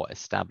usually more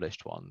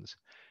established ones.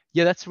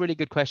 Yeah, that's a really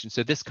good question.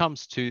 So this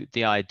comes to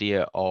the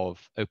idea of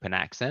open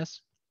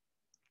access.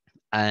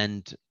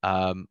 And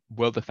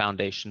will the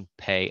foundation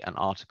pay an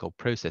article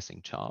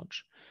processing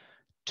charge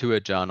to a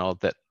journal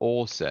that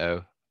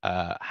also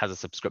has a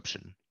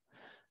subscription?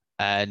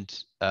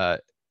 And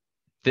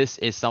this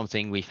is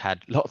something we've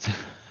had lots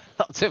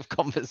of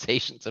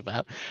conversations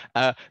about,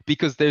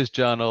 because those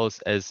journals,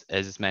 as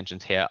is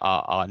mentioned here,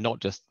 are not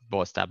just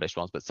more established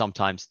ones, but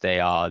sometimes they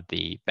are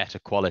the better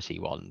quality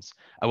ones.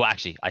 Well,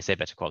 actually, I say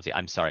better quality.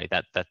 I'm sorry,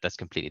 that's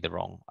completely the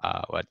wrong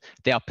word.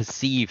 They are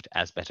perceived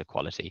as better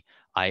quality.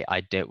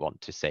 I don't want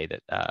to say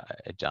that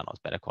a journal is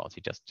better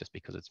quality just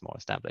because it's more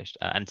established,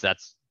 and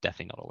that's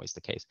definitely not always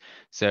the case.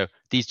 So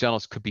these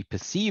journals could be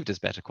perceived as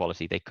better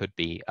quality. They could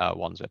be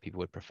ones where people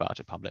would prefer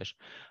to publish.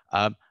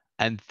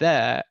 And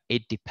there,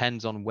 it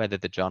depends on whether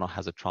the journal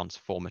has a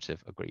transformative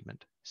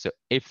agreement. So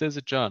if there's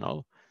a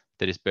journal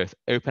that is both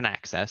open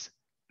access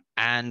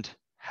and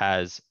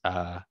has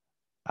a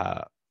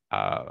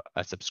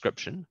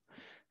subscription,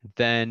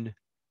 then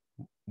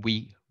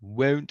we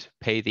won't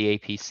pay the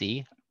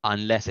APC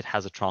unless it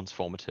has a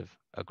transformative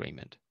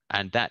agreement.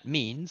 And that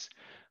means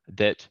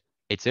that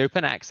it's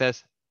open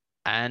access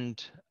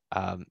and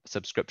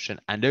subscription.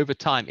 And over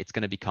time, it's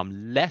going to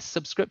become less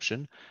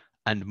subscription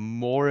and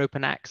more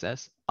open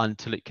access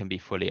until it can be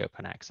fully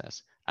open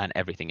access and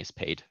everything is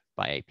paid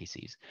by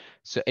APCs.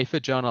 So if a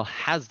journal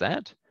has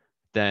that,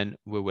 then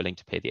we're willing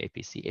to pay the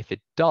APC. If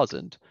it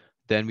doesn't,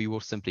 then we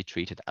will simply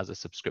treat it as a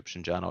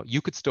subscription journal.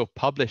 You could still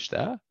publish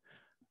there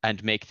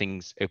and make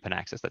things open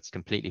access. That's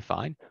completely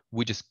fine.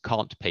 We just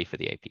can't pay for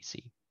the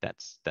APC.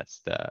 That's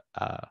the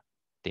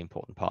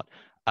important part.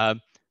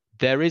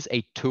 There is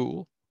a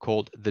tool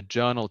called the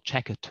Journal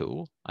Checker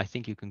tool. I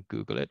think you can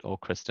Google it, or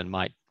Kristen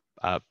might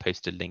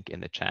post a link in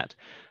the chat,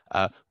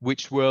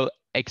 which will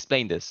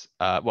explain this.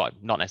 Well,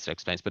 not necessarily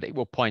explains, but it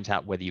will point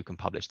out whether you can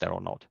publish there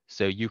or not.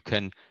 So you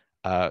can,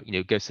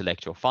 go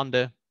select your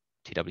funder,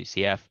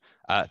 TWCF.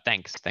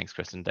 Thanks,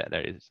 Kristen.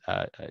 There is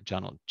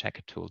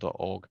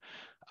journalcheckertool.org.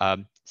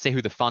 Say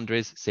who the funder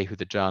is, say who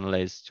the journal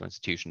is, your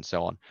institution,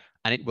 so on,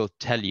 and it will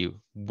tell you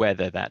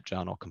whether that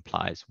journal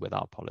complies with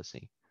our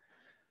policy.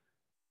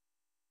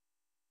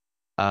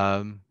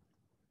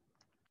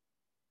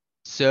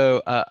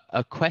 So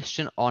a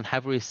question on,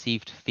 have we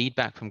received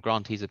feedback from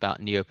grantees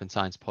about new open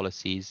science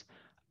policies?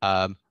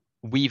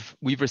 We've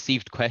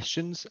received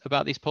questions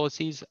about these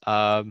policies,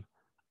 and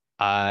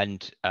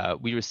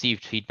we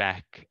received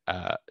feedback,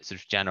 sort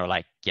of general,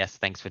 like, yes,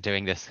 thanks for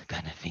doing this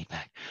kind of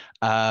feedback.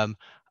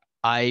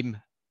 I'm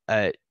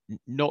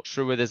not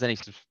sure whether there's any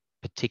sort of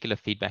particular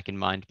feedback in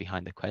mind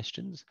behind the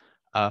questions.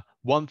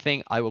 One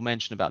thing I will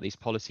mention about these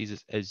policies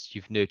is, as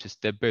you've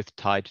noticed, they're both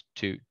tied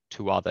to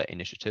other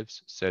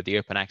initiatives. So the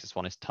open access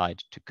one is tied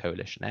to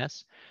Coalition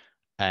S,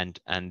 and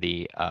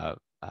the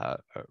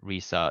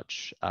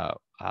research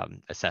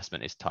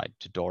assessment is tied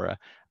to DORA.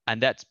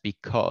 And that's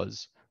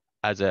because,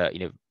 as a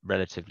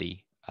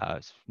relatively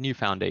new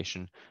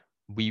foundation,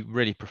 we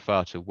really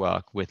prefer to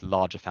work with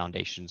larger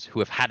foundations who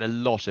have had a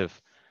lot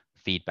of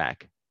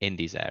feedback in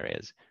these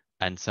areas.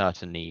 And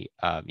certainly,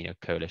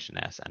 Coalition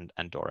S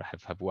and DORA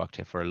have worked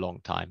here for a long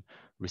time,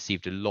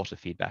 received a lot of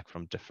feedback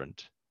from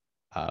different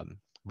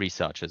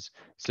researchers.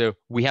 So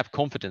we have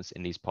confidence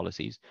in these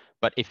policies,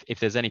 but if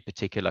there's any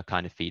particular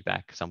kind of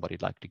feedback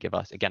somebody'd like to give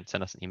us, again,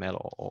 send us an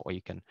email, or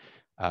you can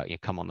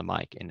come on the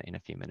mic in a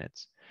few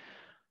minutes.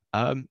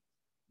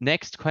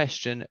 Next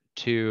question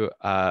to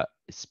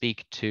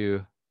speak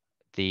to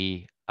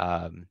the,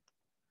 oh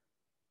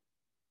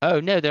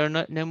no, there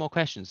are no more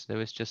questions. There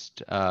was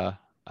just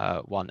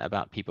one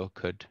about people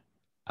could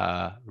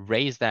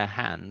raise their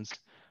hands.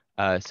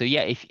 So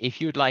yeah,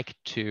 if you'd like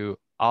to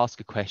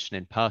ask a question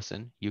in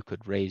person, you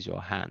could raise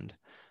your hand.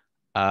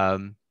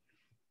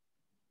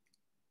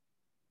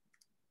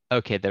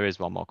 Okay, there is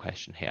one more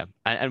question here.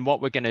 And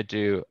what we're going to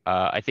do,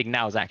 I think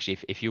now is actually,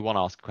 if you want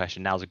to ask a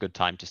question, now's a good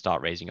time to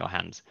start raising your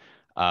hands.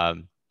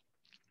 And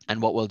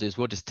what we'll do is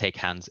we'll just take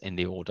hands in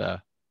the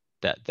order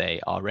that they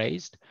are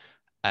raised,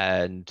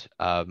 and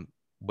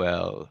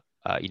we'll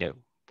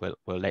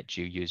let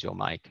you use your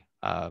mic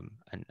and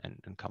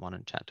come on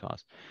and chat to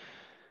us.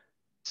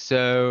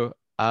 So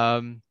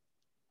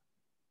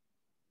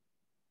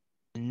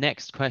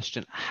next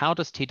question, how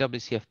does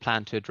TWCF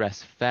plan to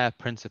address fair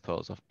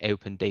principles of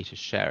open data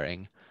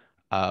sharing?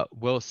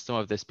 Will some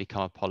of this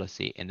become a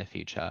policy in the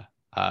future?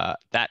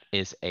 That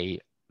is a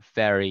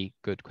very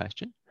good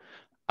question.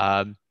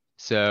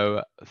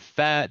 So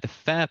the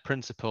fair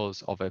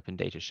principles of open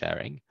data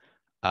sharing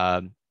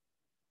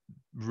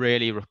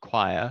really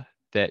require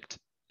that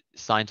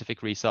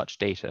scientific research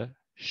data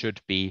should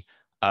be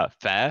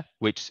fair,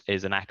 which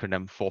is an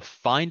acronym for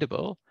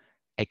findable,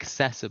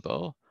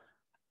 accessible,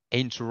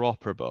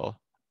 interoperable,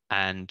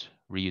 and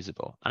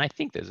reusable. And I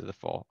think those are the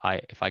four.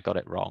 If I got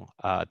it wrong,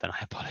 then I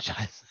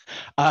apologize.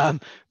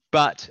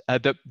 But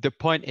the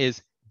point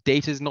is,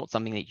 data is not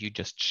something that you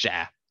just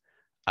share.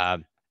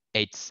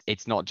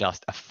 It's not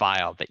just a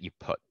file that you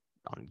put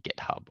on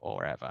GitHub or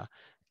wherever.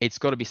 It's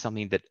got to be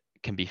something that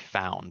can be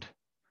found,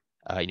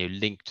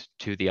 linked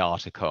to the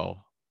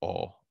article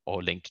or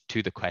linked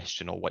to the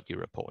question or what you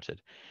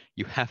reported.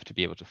 You have to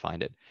be able to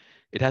find it.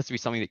 It has to be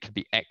something that can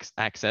be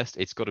accessed.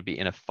 It's got to be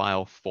in a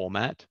file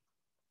format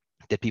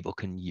that people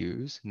can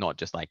use, not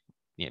just like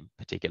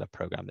particular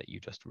program that you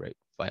just wrote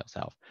by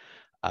yourself.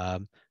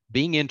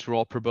 Being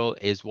interoperable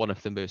is one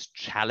of the most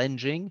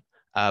challenging,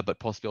 but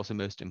possibly also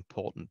most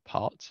important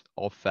parts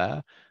of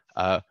FAIR,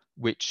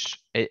 which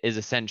is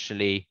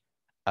essentially,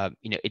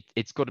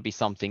 it's got to be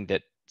something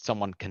that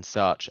someone can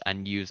search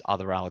and use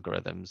other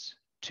algorithms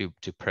to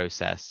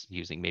process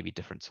using maybe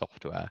different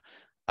software.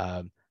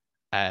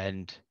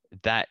 And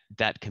that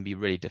can be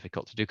really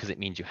difficult to do because it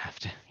means you have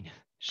to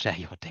share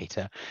your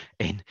data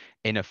in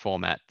a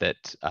format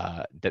that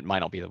that might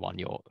not be the one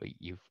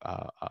you've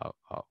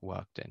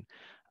worked in.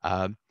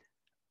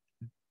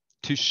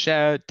 To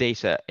share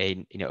data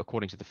in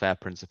according to the FAIR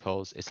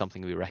principles is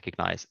something we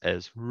recognize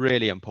as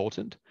really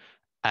important,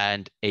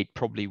 and it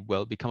probably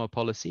will become a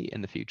policy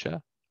in the future.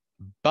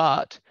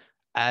 But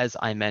as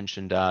I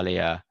mentioned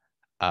earlier,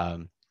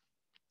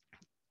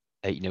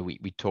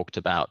 we talked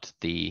about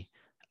the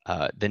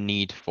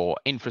need for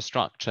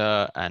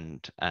infrastructure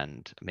and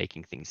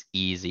making things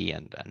easy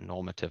and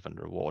normative and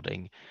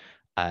rewarding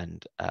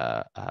and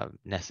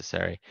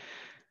necessary.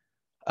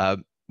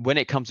 When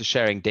it comes to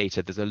sharing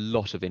data, there's a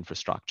lot of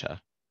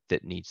infrastructure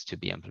that needs to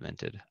be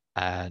implemented,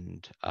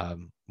 and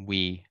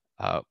we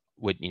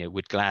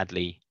would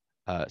gladly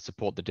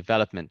support the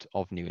development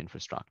of new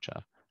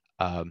infrastructure,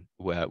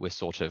 where we're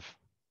sort of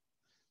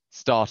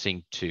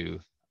starting to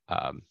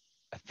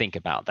think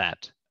about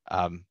that.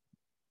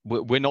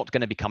 We're not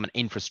going to become an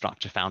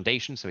infrastructure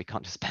foundation, so we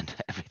can't just spend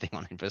everything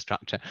on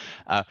infrastructure.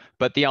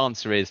 But the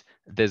answer is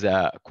there's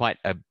quite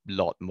a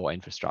lot more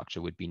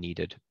infrastructure would be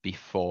needed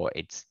before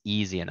it's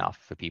easy enough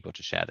for people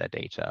to share their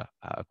data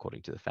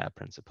according to the FAIR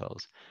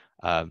principles.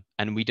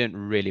 And we don't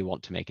really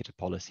want to make it a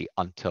policy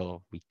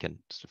until we can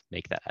sort of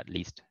make that at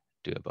least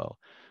doable.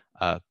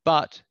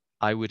 But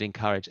I would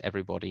encourage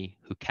everybody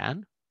who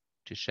can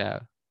to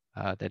share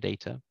their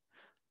data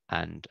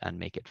and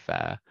make it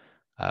fair.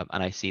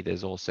 And I see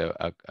there's also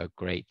a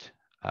great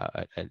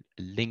a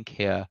link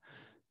here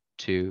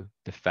to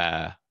the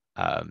FAIR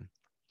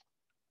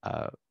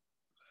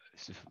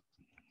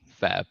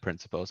FAIR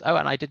principles. Oh,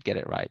 and I did get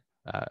it right,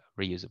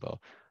 reusable.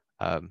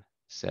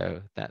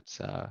 So that's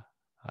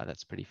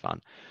pretty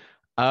fun.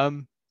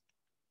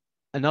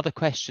 Another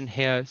question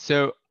here.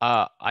 So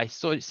I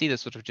see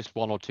there's sort of just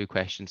one or two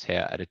questions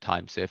here at a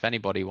time. So if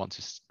anybody wants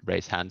to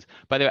raise hands,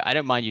 by the way, I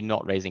don't mind you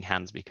not raising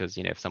hands because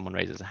if someone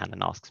raises a hand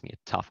and asks me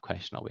a tough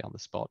question, I'll be on the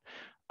spot.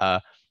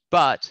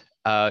 But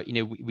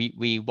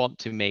we want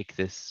to make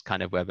this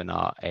kind of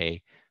webinar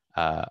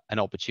an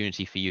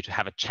opportunity for you to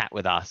have a chat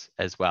with us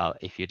as well,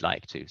 if you'd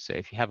like to. So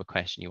if you have a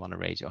question, you want to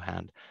raise your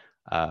hand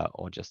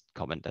or just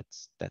comment,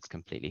 that's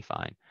completely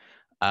fine.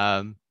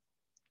 And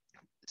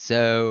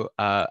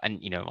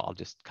I'll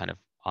just kind of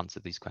answer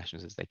these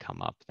questions as they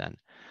come up then.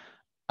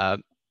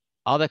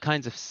 Are there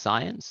kinds of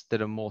science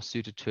that are more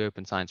suited to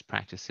open science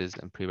practices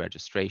and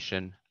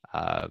pre-registration,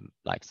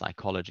 like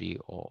psychology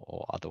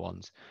or other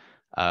ones?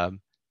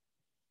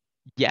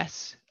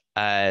 Yes,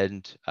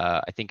 and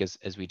I think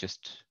as we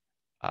just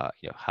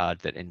heard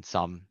that in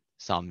some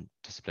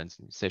disciplines,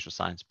 social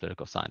science,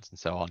 political science, and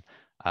so on,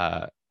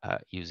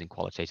 using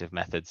qualitative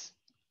methods,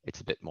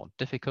 it's a bit more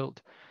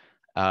difficult.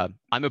 I'm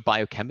a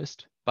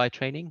biochemist by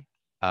training,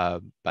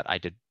 but I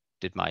did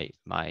my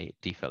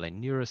DPhil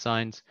in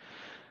neuroscience,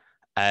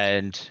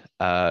 and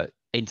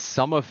in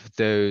some of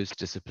those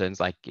disciplines,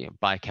 like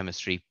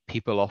biochemistry,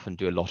 people often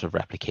do a lot of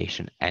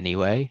replication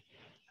anyway.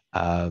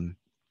 I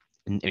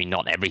mean,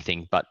 not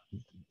everything, but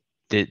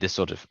the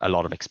sort of a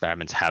lot of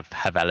experiments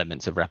have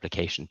elements of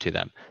replication to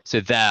them. So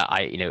there,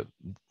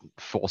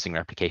 forcing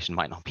replication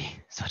might not be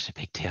such a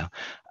big deal.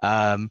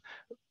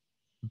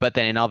 But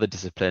then in other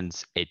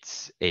disciplines,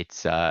 it's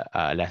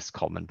less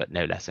common, but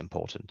no less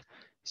important.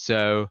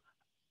 So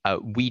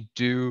we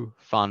do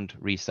fund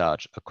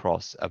research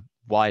across a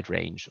wide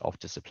range of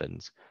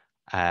disciplines,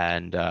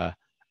 and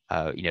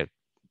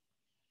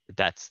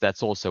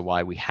that's also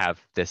why we have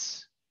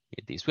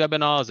these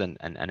webinars and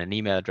an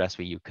email address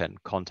where you can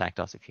contact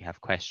us if you have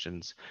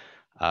questions,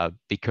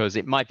 because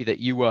it might be that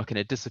you work in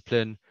a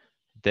discipline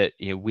that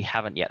we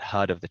haven't yet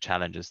heard of the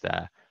challenges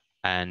there,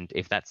 and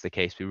if that's the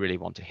case, we really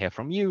want to hear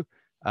from you,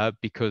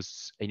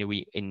 because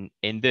we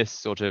in this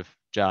sort of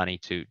journey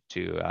to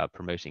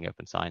promoting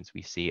open science,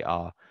 we see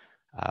our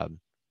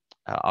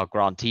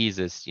grantees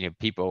as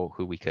people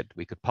who we could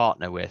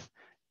partner with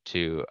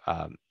to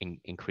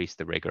increase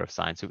the rigor of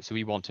science. So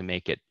we want to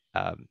make it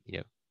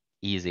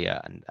easier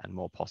and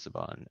more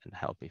possible and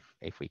help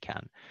if we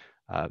can.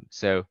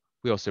 So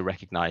we also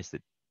recognize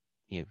that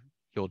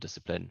your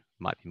discipline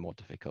might be more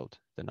difficult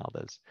than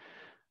others.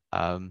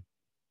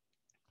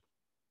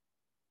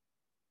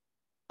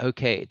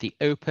 Okay, the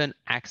open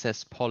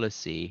access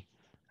policy.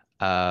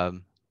 A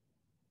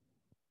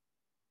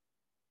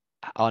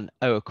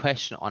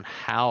question on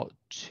how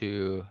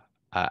to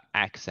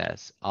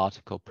access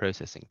article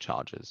processing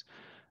charges.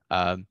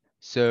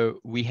 So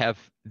we have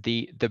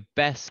the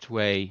best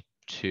way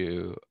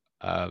to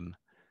sort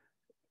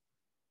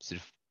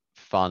of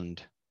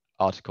fund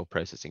article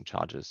processing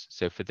charges.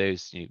 So for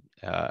those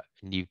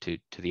new to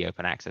the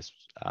open access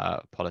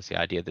policy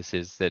idea, this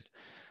is that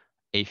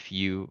if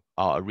you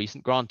are a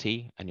recent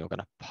grantee and you're going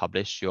to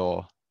publish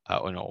your,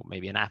 or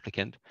maybe an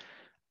applicant,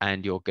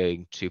 and you're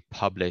going to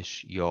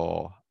publish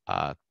your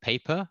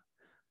paper,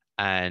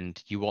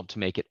 and you want to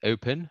make it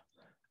open,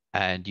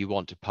 and you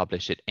want to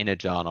publish it in a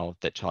journal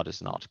that charges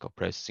an article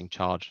processing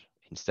charge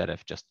instead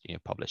of just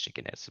publishing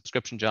in a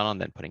subscription journal and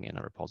then putting it in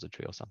a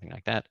repository or something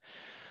like that.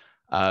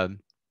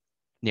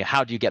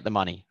 How do you get the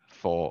money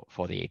for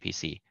the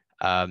APC?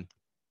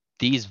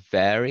 These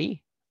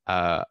vary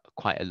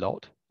quite a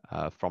lot,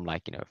 from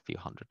like a few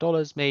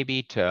 $100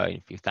 maybe to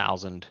a few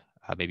thousand,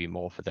 maybe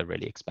more for the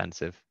really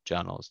expensive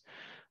journals.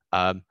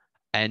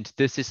 And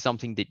this is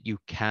something that you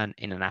can,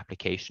 in an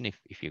application,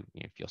 if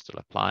you're still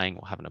applying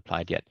or haven't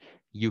applied yet,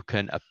 you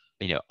can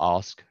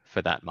ask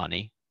for that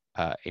money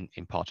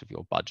in part of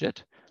your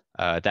budget.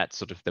 That's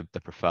sort of the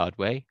preferred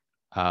way.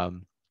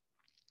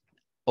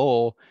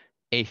 Or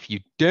if you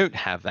don't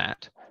have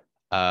that,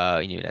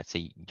 let's say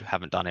you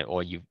haven't done it,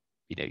 or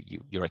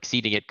you're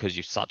exceeding it because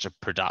you're such a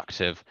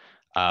productive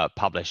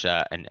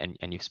publisher and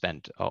you've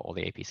spent all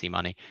the APC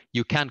money,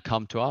 you can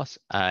come to us,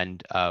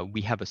 and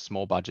we have a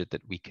small budget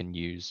that we can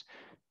use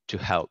to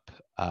help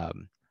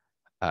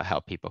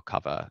people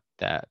cover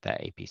their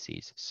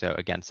APCs. So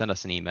again, send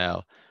us an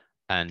email,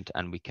 and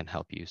we can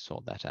help you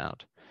sort that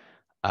out.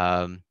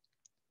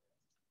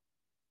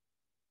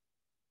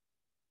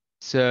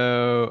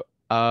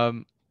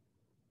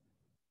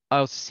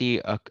 I'll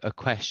see a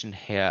question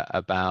here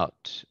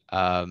about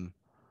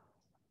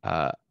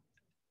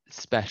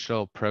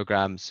special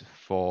programs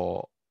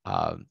for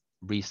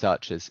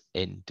researchers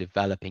in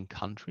developing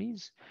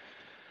countries,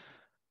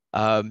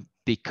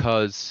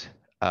 because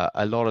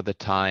a lot of the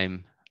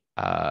time,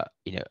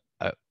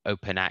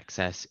 open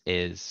access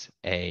is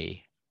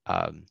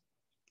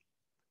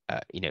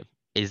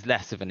is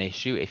less of an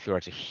issue if you're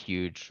at a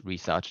huge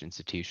research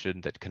institution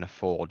that can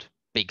afford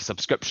big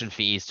subscription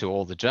fees to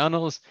all the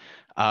journals.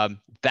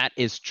 That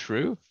is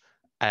true,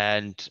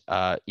 and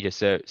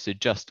so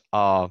just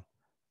our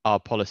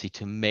policy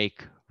to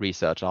make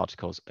research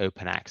articles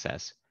open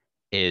access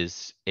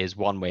is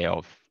one way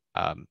of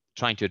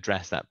trying to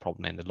address that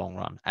problem in the long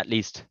run. At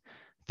least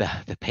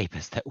the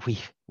papers that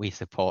we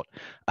support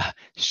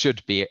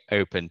should be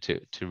open to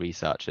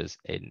researchers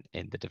in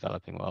the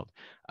developing world.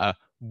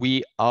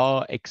 We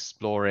are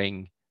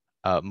exploring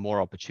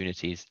more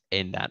opportunities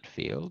in that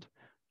field.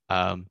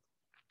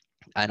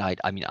 And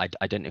I mean,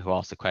 I don't know who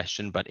asked the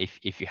question, but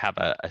if you have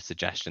a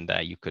suggestion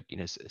there, you could,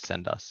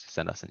 send us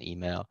an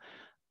email.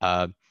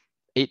 I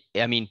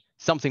mean,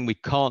 something we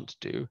can't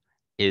do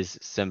is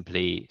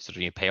simply sort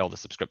of pay all the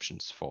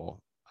subscriptions for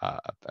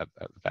a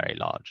very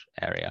large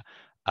area.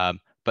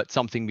 But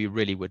something we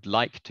really would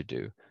like to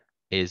do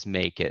is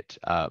make it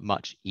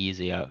much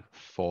easier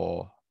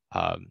for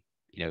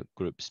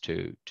groups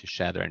to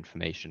share their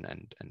information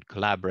and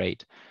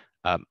collaborate,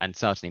 and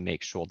certainly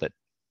make sure that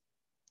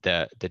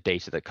the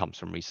data that comes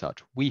from research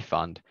we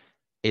fund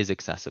is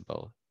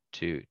accessible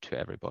to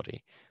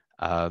everybody.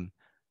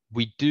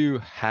 We do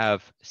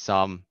have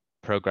some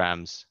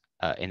programs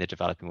in the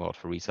developing world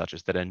for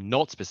researchers that are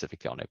not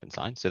specifically on open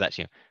science. So that's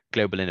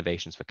global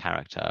innovations for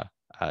character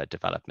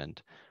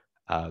development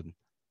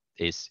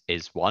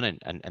is one,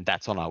 and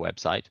that's on our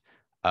website.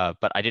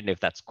 But I didn't know if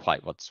that's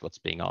quite what's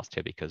being asked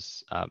here,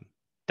 because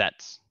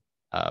that's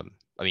I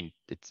mean,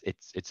 it's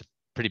a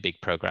pretty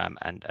big program,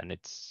 and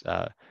it's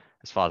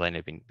as far as I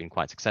know been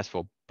quite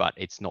successful, but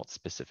it's not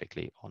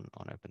specifically on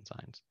open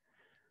science.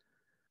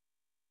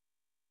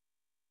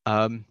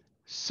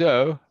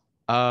 So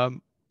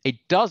it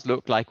does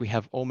look like we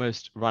have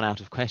almost run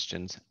out of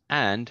questions,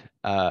 and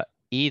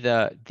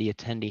either the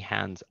attendee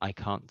hands I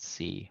can't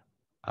see,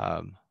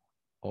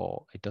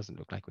 or it doesn't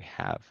look like we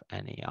have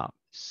any up.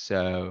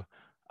 So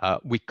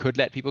we could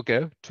let people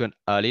go to an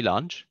early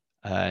lunch,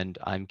 and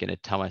I'm going to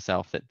tell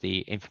myself that the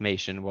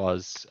information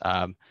was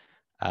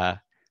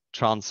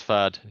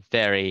transferred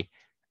very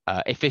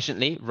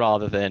efficiently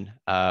rather than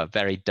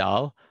very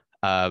dull.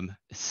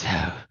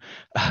 So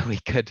we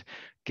could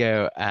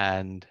go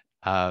and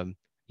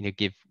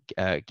give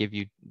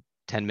you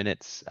 10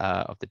 minutes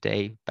of the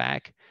day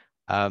back,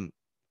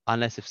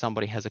 unless if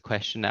somebody has a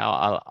question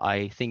now.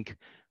 I think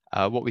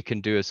what we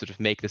can do is sort of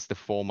make this the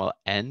formal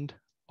end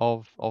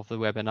of the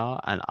webinar,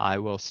 and I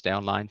will stay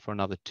online for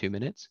another 2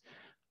 minutes.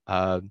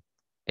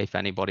 If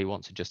anybody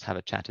wants to just have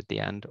a chat at the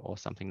end or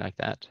something like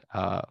that,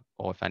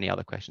 or if any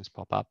other questions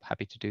pop up,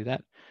 happy to do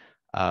that.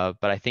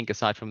 But I think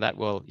aside from that,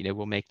 we'll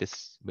make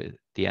this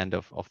the end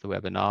of the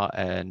webinar.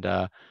 And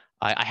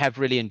I have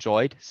really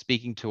enjoyed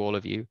speaking to all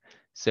of you.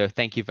 So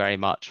thank you very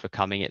much for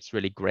coming. It's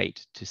really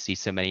great to see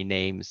so many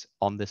names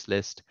on this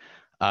list.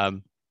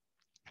 I'm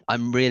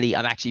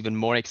actually even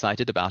more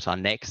excited about our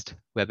next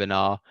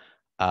webinar.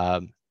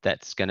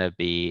 That's going to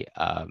be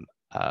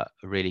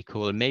really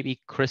cool. And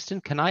maybe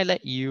Kristen, can I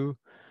let you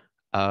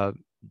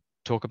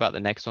talk about the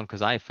next one,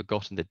 because I've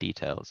forgotten the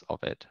details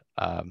of it,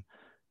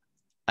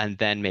 and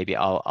then maybe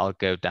I'll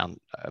go down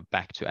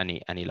back to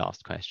any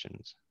last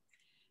questions.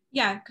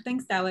 Yeah,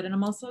 thanks, Dawid. And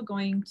I'm also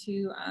going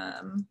to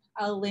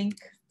I'll link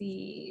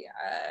the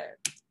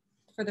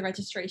for the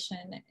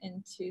registration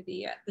into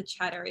the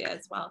chat area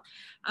as well.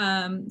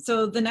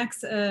 So the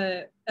next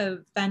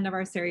event of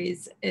our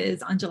series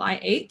is on July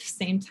 8th,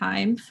 same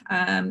time.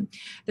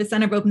 The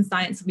Center of Open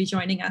Science will be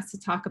joining us to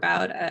talk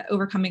about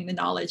overcoming the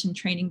knowledge and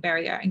training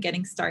barrier and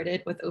getting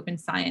started with open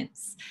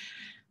science.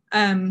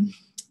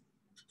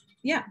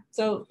 Yeah,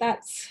 so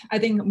I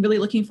think I'm really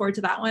looking forward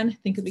to that one. I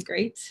think it'll be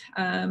great.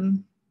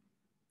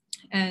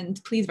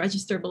 And please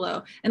register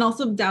below. And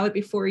also, Dawid,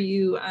 before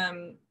you,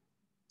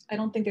 I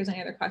don't think there's any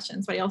other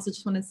questions, but I also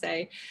just want to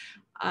say,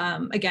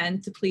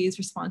 again, to please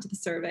respond to the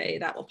survey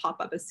that will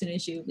pop up as soon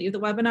as you leave the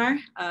webinar,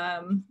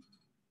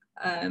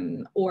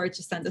 or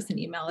just send us an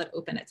email at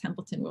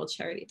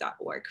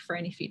open@templetonworldcharity.org for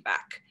any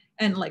feedback.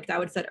 And like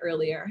Dawid said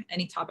earlier,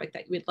 any topic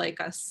that you would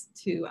like us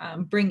to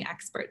bring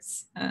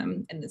experts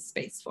in this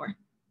space for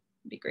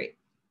would be great.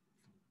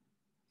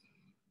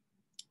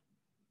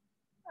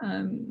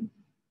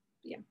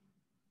 Yeah.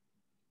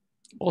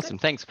 Awesome,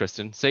 thanks,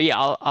 Kristen. So yeah,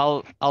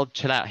 I'll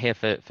chill out here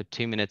for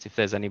 2 minutes if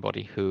there's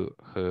anybody who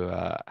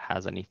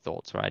has any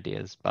thoughts or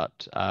ideas.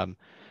 But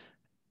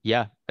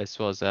yeah, this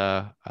was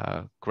a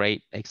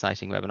great,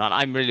 exciting webinar.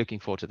 I'm really looking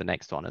forward to the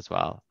next one as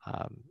well.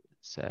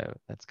 So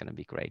that's going to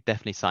be great.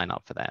 Definitely sign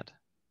up for that.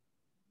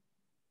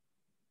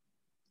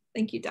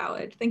 Thank you,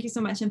 Dawid. Thank you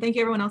so much, and thank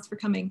you everyone else for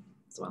coming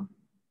as well.